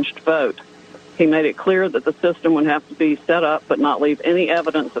changed vote. He made it clear that the system would have to be set up but not leave any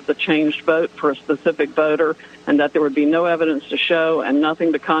evidence of the changed vote for a specific voter, and that there would be no evidence to show and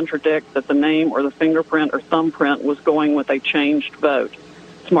nothing to contradict that the name or the fingerprint or thumbprint was going with a changed vote.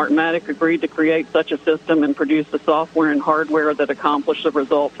 Smartmatic agreed to create such a system and produce the software and hardware that accomplished the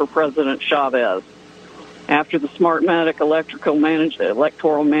result for President Chavez. After the Smartmatic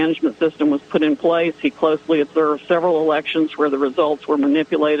electoral management system was put in place, he closely observed several elections where the results were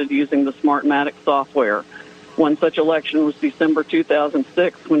manipulated using the Smartmatic software. One such election was December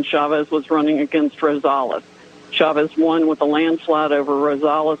 2006 when Chavez was running against Rosales. Chavez won with a landslide over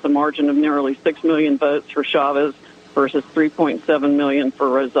Rosales, a margin of nearly 6 million votes for Chavez versus 3.7 million for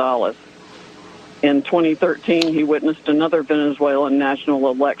Rosales. In 2013, he witnessed another Venezuelan national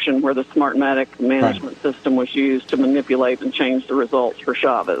election where the Smartmatic management system was used to manipulate and change the results for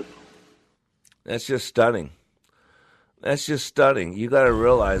Chavez. That's just stunning. That's just stunning. You got to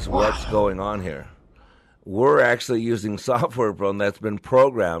realize what's going on here. We're actually using software that's been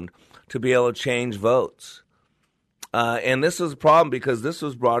programmed to be able to change votes. And this was a problem because this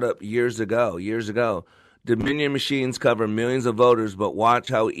was brought up years ago. Dominion machines cover millions of voters, but watch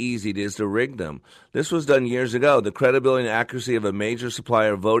how easy it is to rig them. This was done years ago. The credibility and accuracy of a major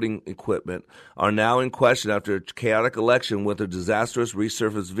supplier of voting equipment are now in question after a chaotic election with a disastrous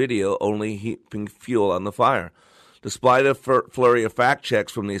resurfaced video only heaping fuel on the fire. Despite a flurry of fact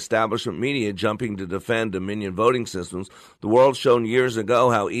checks from the establishment media jumping to defend Dominion voting systems, the world shown years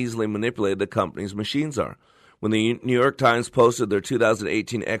ago how easily manipulated the company's machines are. When the New York Times posted their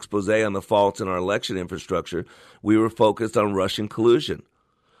 2018 expose on the faults in our election infrastructure, we were focused on Russian collusion.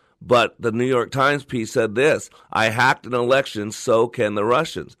 But the New York Times piece said this: I hacked an election, so can the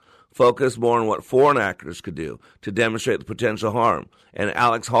Russians. focused more on what foreign actors could do to demonstrate the potential harm, and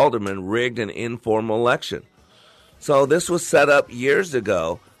Alex Halderman rigged an informal election. So this was set up years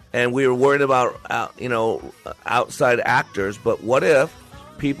ago, and we were worried about, outside actors, but what if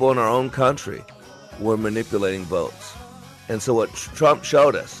people in our own country were manipulating votes? And so what Trump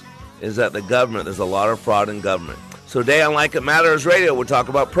showed us is that the government, there's a lot of fraud in government. So today on Like It Matters Radio, we'll talk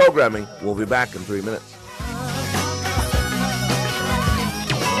about programming. We'll be back in 3 minutes.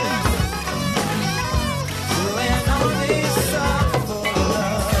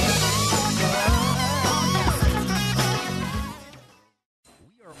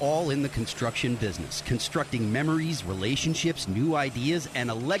 All in the construction business, constructing memories, relationships, new ideas,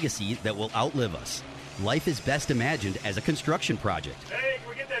 and a legacy that will outlive us. Life is best imagined as a construction project. Hey, can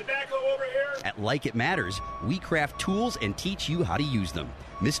we get that backhoe over here? At Like It Matters, we craft tools and teach you how to use them.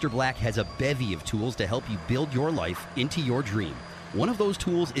 Mr. Black has a bevy of tools to help you build your life into your dream. One of those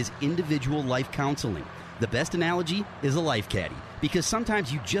tools is individual life counseling. The best analogy is a life caddy, because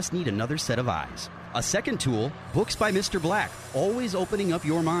sometimes you just need another set of eyes. A second tool, Books by Mr. Black, always opening up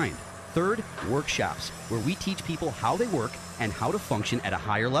your mind. Third, workshops, where we teach people how they work and how to function at a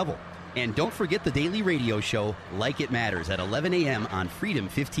higher level. And don't forget the daily radio show, Like It Matters, at 11 a.m. on Freedom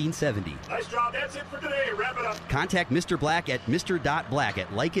 1570. Nice job. That's it for today. Wrap it up. Contact Mr. Black at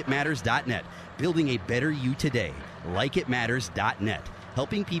mr.black@likeitmatters.net. Building a better you today. Likeitmatters.net.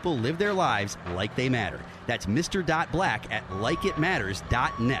 Helping people live their lives like they matter. That's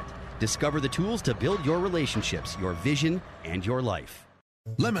mr.black@likeitmatters.net. Discover the tools to build your relationships, your vision, and your life.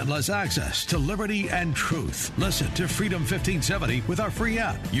 Limitless access to liberty and truth. Listen to Freedom 1570 with our free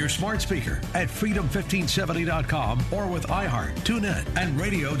app, your smart speaker, at freedom1570.com or with iHeart, TuneIn, and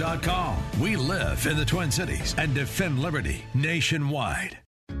radio.com. We live in the Twin Cities and defend liberty nationwide.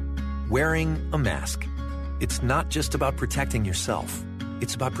 Wearing a mask. It's not just about protecting yourself.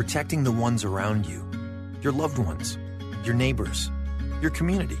 It's about protecting the ones around you, your loved ones, your neighbors, your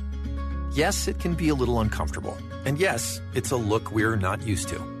community. Yes, it can be a little uncomfortable. And yes, it's a look we're not used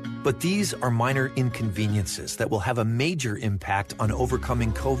to. But these are minor inconveniences that will have a major impact on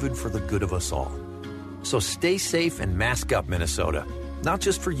overcoming COVID for the good of us all. So stay safe and mask up, Minnesota. Not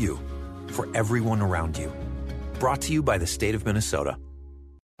just for you, for everyone around you. Brought to you by the state of Minnesota.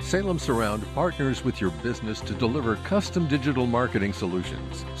 Salem Surround partners with your business to deliver custom digital marketing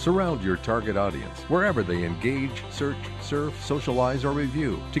solutions. Surround your target audience wherever they engage, search, surf, socialize, or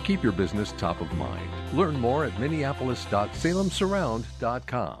review to keep your business top of mind. Learn more at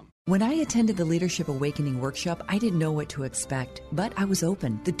minneapolis.salemsurround.com. When I attended the Leadership Awakening workshop, I didn't know what to expect, but I was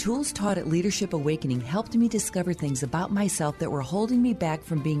open. The tools taught at Leadership Awakening helped me discover things about myself that were holding me back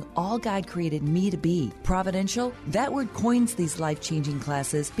from being all God created me to be. Providential? That word coins these life-changing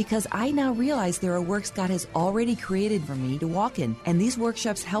classes because I now realize there are works God has already created for me to walk in, and these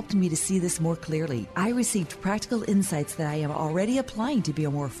workshops helped me to see this more clearly. I received practical insights that I am already applying to be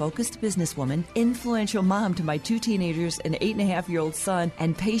a more focused businesswoman, influential mom to my 2 teenagers, an 8.5-year-old son,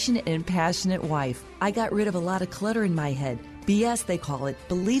 and patient and passionate wife. I got rid of a lot of clutter in my head. BS, they call it,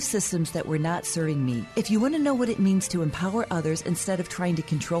 belief systems that were not serving me. If you want to know what it means to empower others instead of trying to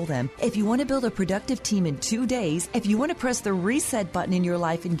control them, if you want to build a productive team in 2 days, if you want to press the reset button in your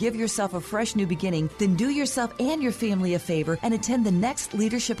life and give yourself a fresh new beginning, then do yourself and your family a favor and attend the next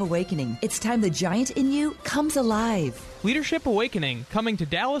Leadership Awakening. It's time the giant in you comes alive. Leadership Awakening, coming to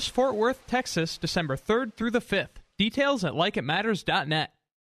Dallas, Fort Worth, Texas, December 3rd through the 5th. Details at likeitmatters.net.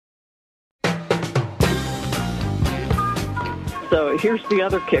 So here's the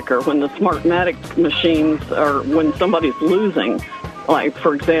other kicker. When the Smartmatic machines are, when somebody's losing, like,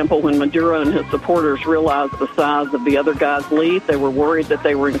 for example, when Maduro and his supporters realized the size of the other guy's lead, they were worried that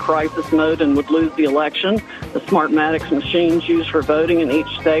they were in crisis mode and would lose the election. The Smartmatic machines used for voting in each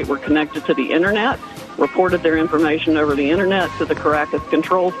state were connected to the Internet, reported their information over the Internet to the Caracas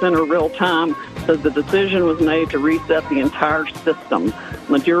Control Center real time, so the decision was made to reset the entire system.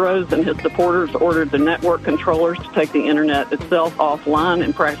 Maduro's and his supporters ordered the network controllers to take the Internet itself offline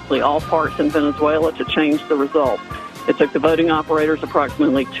in practically all parts in Venezuela to change the results. It took the voting operators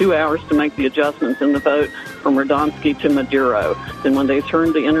approximately 2 hours to make the adjustments in the vote from Radonsky to Maduro. Then when they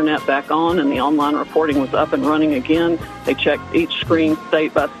turned the Internet back on and the online reporting was up and running again, they checked each screen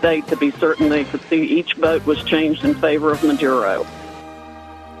state by state to be certain they could see each vote was changed in favor of Maduro.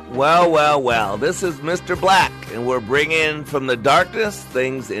 Well, this is Mr. Black, and we're bringing from the darkness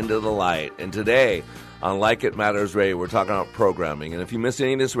things into the light. And today, on Like It Matters Radio. We're talking about programming. And if you miss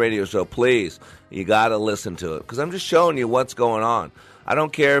any of this radio show, please, you got to listen to it. Because I'm just showing you what's going on. I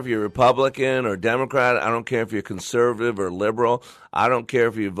don't care if you're Republican or Democrat. I don't care if you're conservative or liberal. I don't care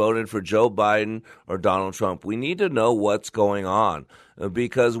if you voted for Joe Biden or Donald Trump. We need to know what's going on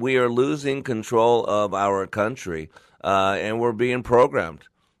because we are losing control of our country and we're being programmed.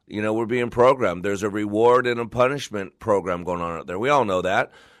 We're being programmed. There's a reward and a punishment program going on out there. We all know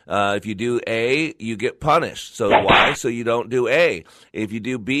that. If you do A, you get punished. So why? So you don't do A. If you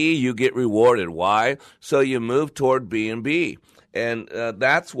do B, you get rewarded. Why? So you move toward B and B. And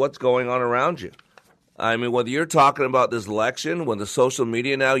that's what's going on around you. I mean, whether you're talking about this election, when the social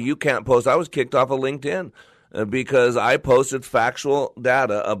media now, you can't post. I was kicked off of LinkedIn because I posted factual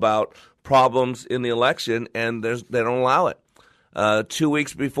data about problems in the election, and they don't allow it. 2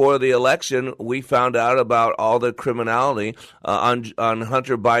 weeks before the election, we found out about all the criminality on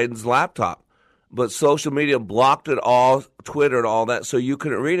Hunter Biden's laptop. But social media blocked it all, Twitter, all that, so you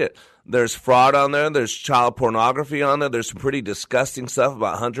couldn't read it. There's fraud on there. There's child pornography on there. There's some pretty disgusting stuff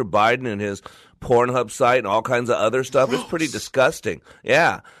about Hunter Biden and his Pornhub site and all kinds of other stuff. It's pretty disgusting.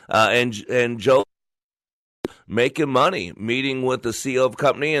 Yeah. And Joe making money, meeting with the CEO of a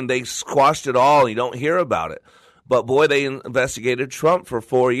company, and they squashed it all. You don't hear about it. But, boy, they investigated Trump for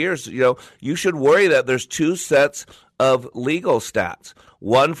 4 years. You should worry that there's two sets of legal stats,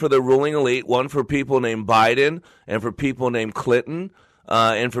 one for the ruling elite, one for people named Biden and for people named Clinton.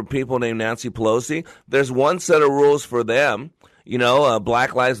 And for people named Nancy Pelosi, there's one set of rules for them.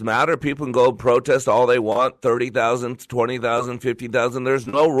 Black Lives Matter, people can go protest all they want, 30,000, 20,000, 50,000. There's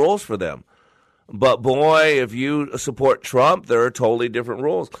no rules for them. But, boy, if you support Trump, there are totally different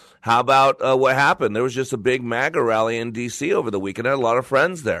rules. How about what happened? There was just a big MAGA rally in D.C. over the weekend. I had a lot of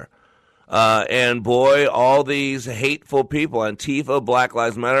friends there. And, boy, all these hateful people, Antifa, Black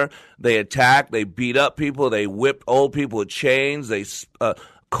Lives Matter, they attacked, they beat up people, they whipped old people with chains, they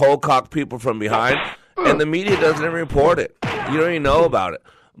cold-cocked people from behind, and the media doesn't even report it. You don't even know about it.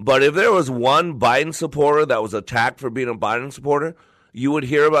 But if there was one Biden supporter that was attacked for being a Biden supporter, you would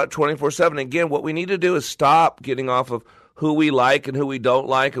hear about it 24/7. Again, what we need to do is stop getting off of who we like and who we don't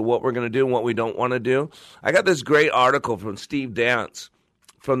like and what we're going to do and what we don't want to do. I got this great article from Steve Dance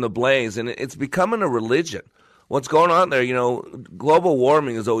from The Blaze, and it's becoming a religion. What's going on there, global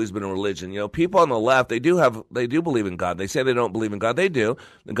warming has always been a religion. People on the left, they do believe in God. They say they don't believe in God. They do.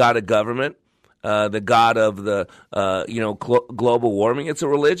 The God of government, the God of the, global warming. It's a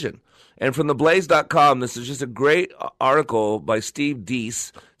religion. And from theblaze.com, this is just a great article by Steve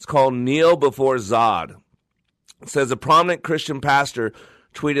Deese. It's called Kneel Before Zod. It says a prominent Christian pastor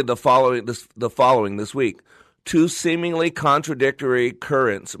tweeted the following this week. Two seemingly contradictory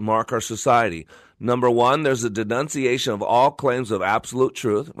currents mark our society. Number one, there's a denunciation of all claims of absolute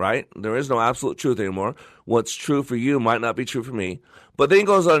truth, right? There is no absolute truth anymore. What's true for you might not be true for me. But then he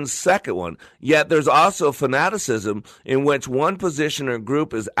goes on the second one. Yet there's also fanaticism in which one position or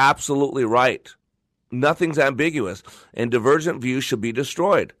group is absolutely right. Nothing's ambiguous, and divergent views should be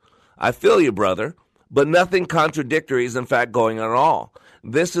destroyed. I feel you, brother, but nothing contradictory is in fact going on at all.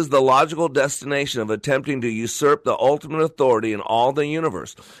 This is the logical destination of attempting to usurp the ultimate authority in all the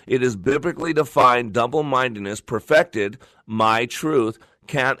universe. It is biblically defined double-mindedness perfected. My truth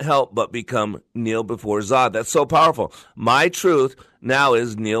can't help but become kneel before Zod. That's so powerful. My truth now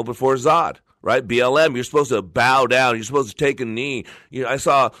is kneel before Zod. Right? BLM, you're supposed to bow down. You're supposed to take a knee. I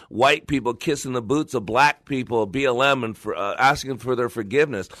saw white people kissing the boots of black people, BLM, and asking for their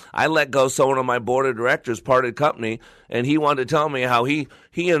forgiveness. I let go someone on my board of directors, parted company, and he wanted to tell me how he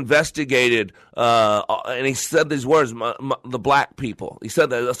investigated, and he said these words, the black people. He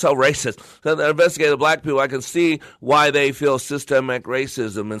said that, that's so racist. He said that I investigated the black people. I can see why they feel systemic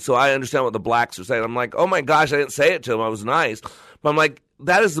racism, and so I understand what the blacks are saying. I'm like, oh my gosh, I didn't say it to him. I was nice. But I'm like,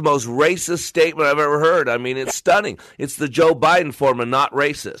 that is the most racist statement I've ever heard. I mean, it's stunning. It's the Joe Biden form of not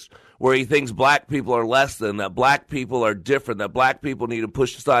racist, where he thinks black people are less than, that black people are different, that black people need to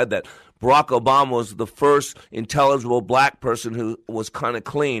push aside, that Barack Obama was the first intelligible black person who was kind of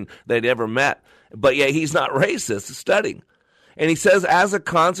clean they'd ever met. But yet he's not racist. It's stunning. And he says, as a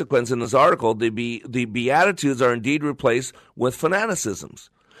consequence in this article, the Beatitudes are indeed replaced with fanaticisms.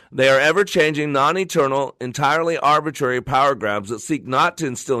 They are ever-changing, non-eternal, entirely arbitrary power grabs that seek not to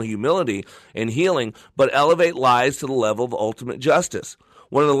instill humility and healing, but elevate lies to the level of ultimate justice.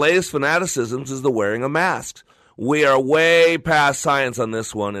 One of the latest fanaticisms is the wearing of masks. We are way past science on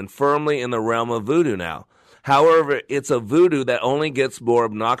this one and firmly in the realm of voodoo now. However, it's a voodoo that only gets more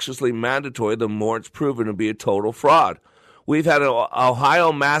obnoxiously mandatory the more it's proven to be a total fraud. We've had an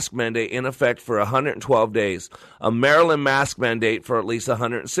Ohio mask mandate in effect for 112 days, a Maryland mask mandate for at least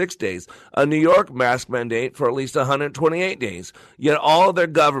 106 days, a New York mask mandate for at least 128 days. Yet all of their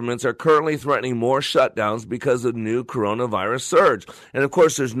governments are currently threatening more shutdowns because of the new coronavirus surge. And of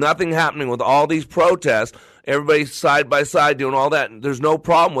course, there's nothing happening with all these protests. Everybody side by side doing all that. There's no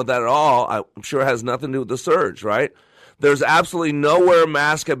problem with that at all. I'm sure it has nothing to do with the surge, right? There's absolutely nowhere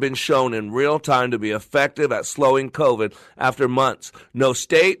masks have been shown in real time to be effective at slowing COVID after months. No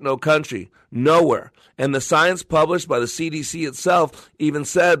state, no country, nowhere. And the science published by the CDC itself even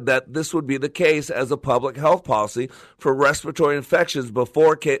said that this would be the case as a public health policy for respiratory infections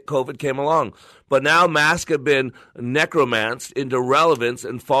before COVID came along. But now masks have been necromanced into relevance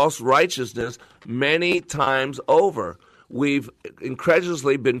and false righteousness many times over. We've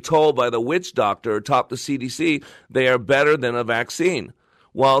incredulously been told by the witch doctor atop the CDC they are better than a vaccine.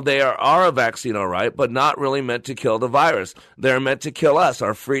 Well, they are a vaccine, all right, but not really meant to kill the virus. They're meant to kill us,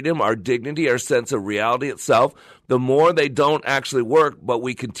 our freedom, our dignity, our sense of reality itself. The more they don't actually work, but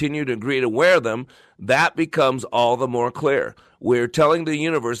we continue to agree to wear them, that becomes all the more clear. We're telling the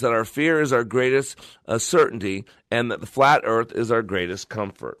universe that our fear is our greatest certainty and that the flat earth is our greatest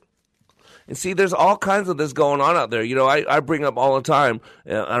comfort. And see, there's all kinds of this going on out there. You know, I bring up all the time,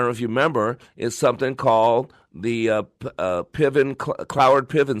 I don't know if you remember, is something called the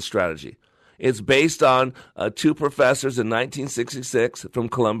Cloward-Piven strategy. It's based on two professors in 1966 from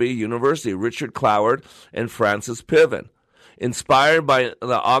Columbia University, Richard Cloward and Francis Piven. Inspired by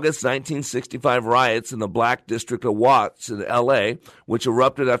the August 1965 riots in the Black District of Watts in L.A., which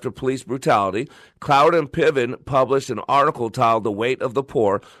erupted after police brutality, Cloward and Piven published an article titled The Weight of the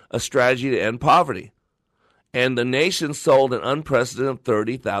Poor, A Strategy to End Poverty. And the nation sold an unprecedented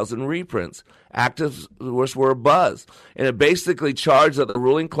 30,000 reprints. Activists were abuzz. And it basically charged that the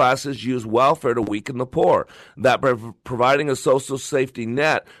ruling classes use welfare to weaken the poor, that by providing a social safety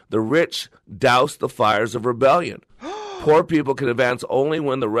net, the rich douse the fires of rebellion. Poor people can advance only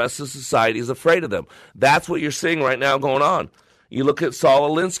when the rest of society is afraid of them. That's what you're seeing right now going on. You look at Saul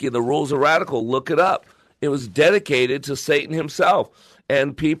Alinsky, The Rules of Radical, look it up. It was dedicated to Satan himself,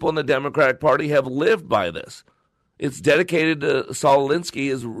 and people in the Democratic Party have lived by this. It's dedicated to, Saul Alinsky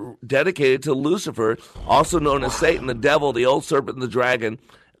is dedicated to Lucifer, also known as Satan, the devil, the old serpent, and the dragon.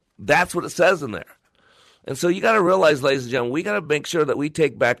 That's what it says in there. And so you got to realize, ladies and gentlemen, we got to make sure that we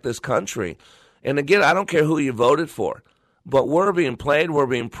take back this country. And again, I don't care who you voted for. But we're being played, we're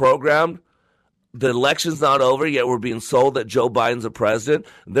being programmed. The election's not over, yet we're being sold that Joe Biden's the president.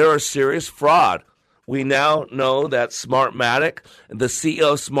 There are serious fraud. We now know that Smartmatic, the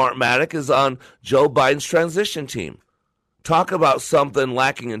CEO of Smartmatic, is on Joe Biden's transition team. Talk about something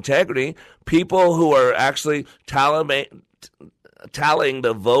lacking integrity. People who are actually tallying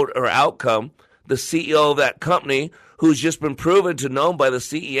the vote or outcome, the CEO of that company, who's just been proven to know by the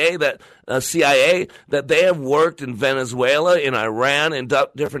CIA that they have worked in Venezuela, in Iran, in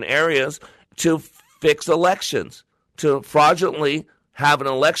different areas to fix elections, to fraudulently have an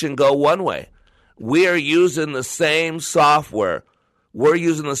election go one way. We are using the same software. We're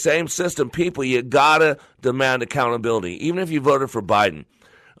using the same system. People, you got to demand accountability, even if you voted for Biden.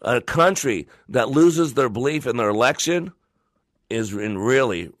 A country that loses their belief in their election is in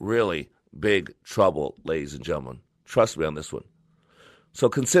really, really big trouble, ladies and gentlemen. Trust me on this one. So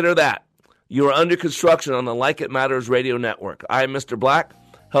consider that. You are under construction on the Like It Matters radio network. I am Mr. Black,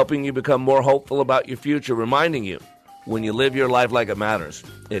 helping you become more hopeful about your future, reminding you, when you live your life like it matters,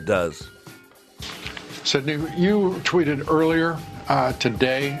 it does. Sidney, you tweeted earlier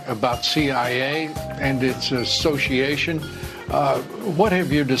today about CIA and its association. What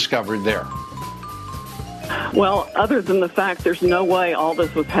have you discovered there? Well, other than the fact there's no way all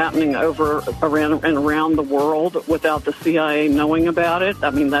this was happening around the world without the CIA knowing about it. I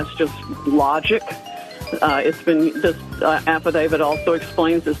mean, that's just logic. This affidavit also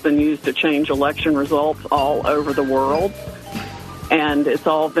explains it's been used to change election results all over the world. And it's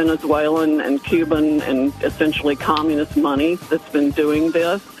all Venezuelan and Cuban and essentially communist money that's been doing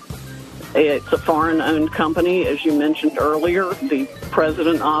this. It's a foreign-owned company, as you mentioned earlier. The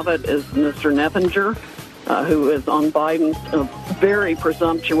president of it is Mr. Neppinger, who is on Biden's very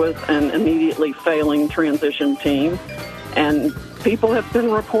presumptuous and immediately failing transition team. And people have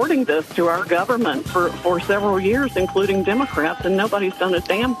been reporting this to our government for several years, including Democrats, and nobody's done a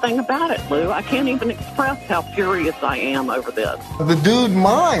damn thing about it, Lou. I can't even express how furious I am over this. The dude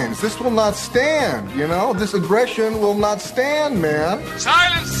minds. This will not stand, you know? This aggression will not stand, man.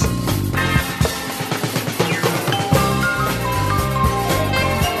 Silence!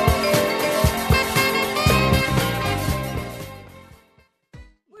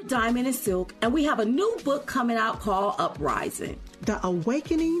 Diamond and Silk, and we have a new book coming out called Uprising. The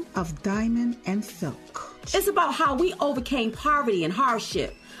Awakening of Diamond and Silk. It's about how we overcame poverty and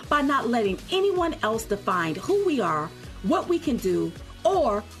hardship by not letting anyone else define who we are, what we can do,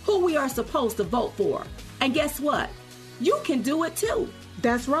 or who we are supposed to vote for. And guess what? You can do it too.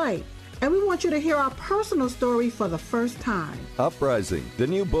 That's right. And we want you to hear our personal story for the first time. Uprising, the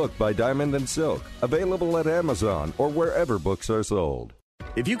new book by Diamond and Silk, available at Amazon or wherever books are sold.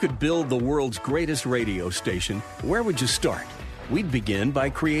 If you could build the world's greatest radio station, where would you start? We'd begin by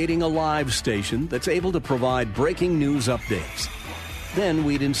creating a live station that's able to provide breaking news updates. Then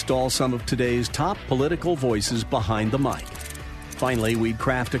we'd install some of today's top political voices behind the mic. Finally, we'd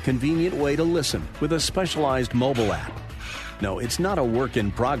craft a convenient way to listen with a specialized mobile app. No, it's not a work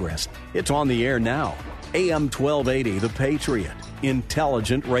in progress. It's on the air now. AM 1280 The Patriot.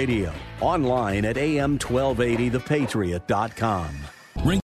 Intelligent radio. Online at am1280thepatriot.com.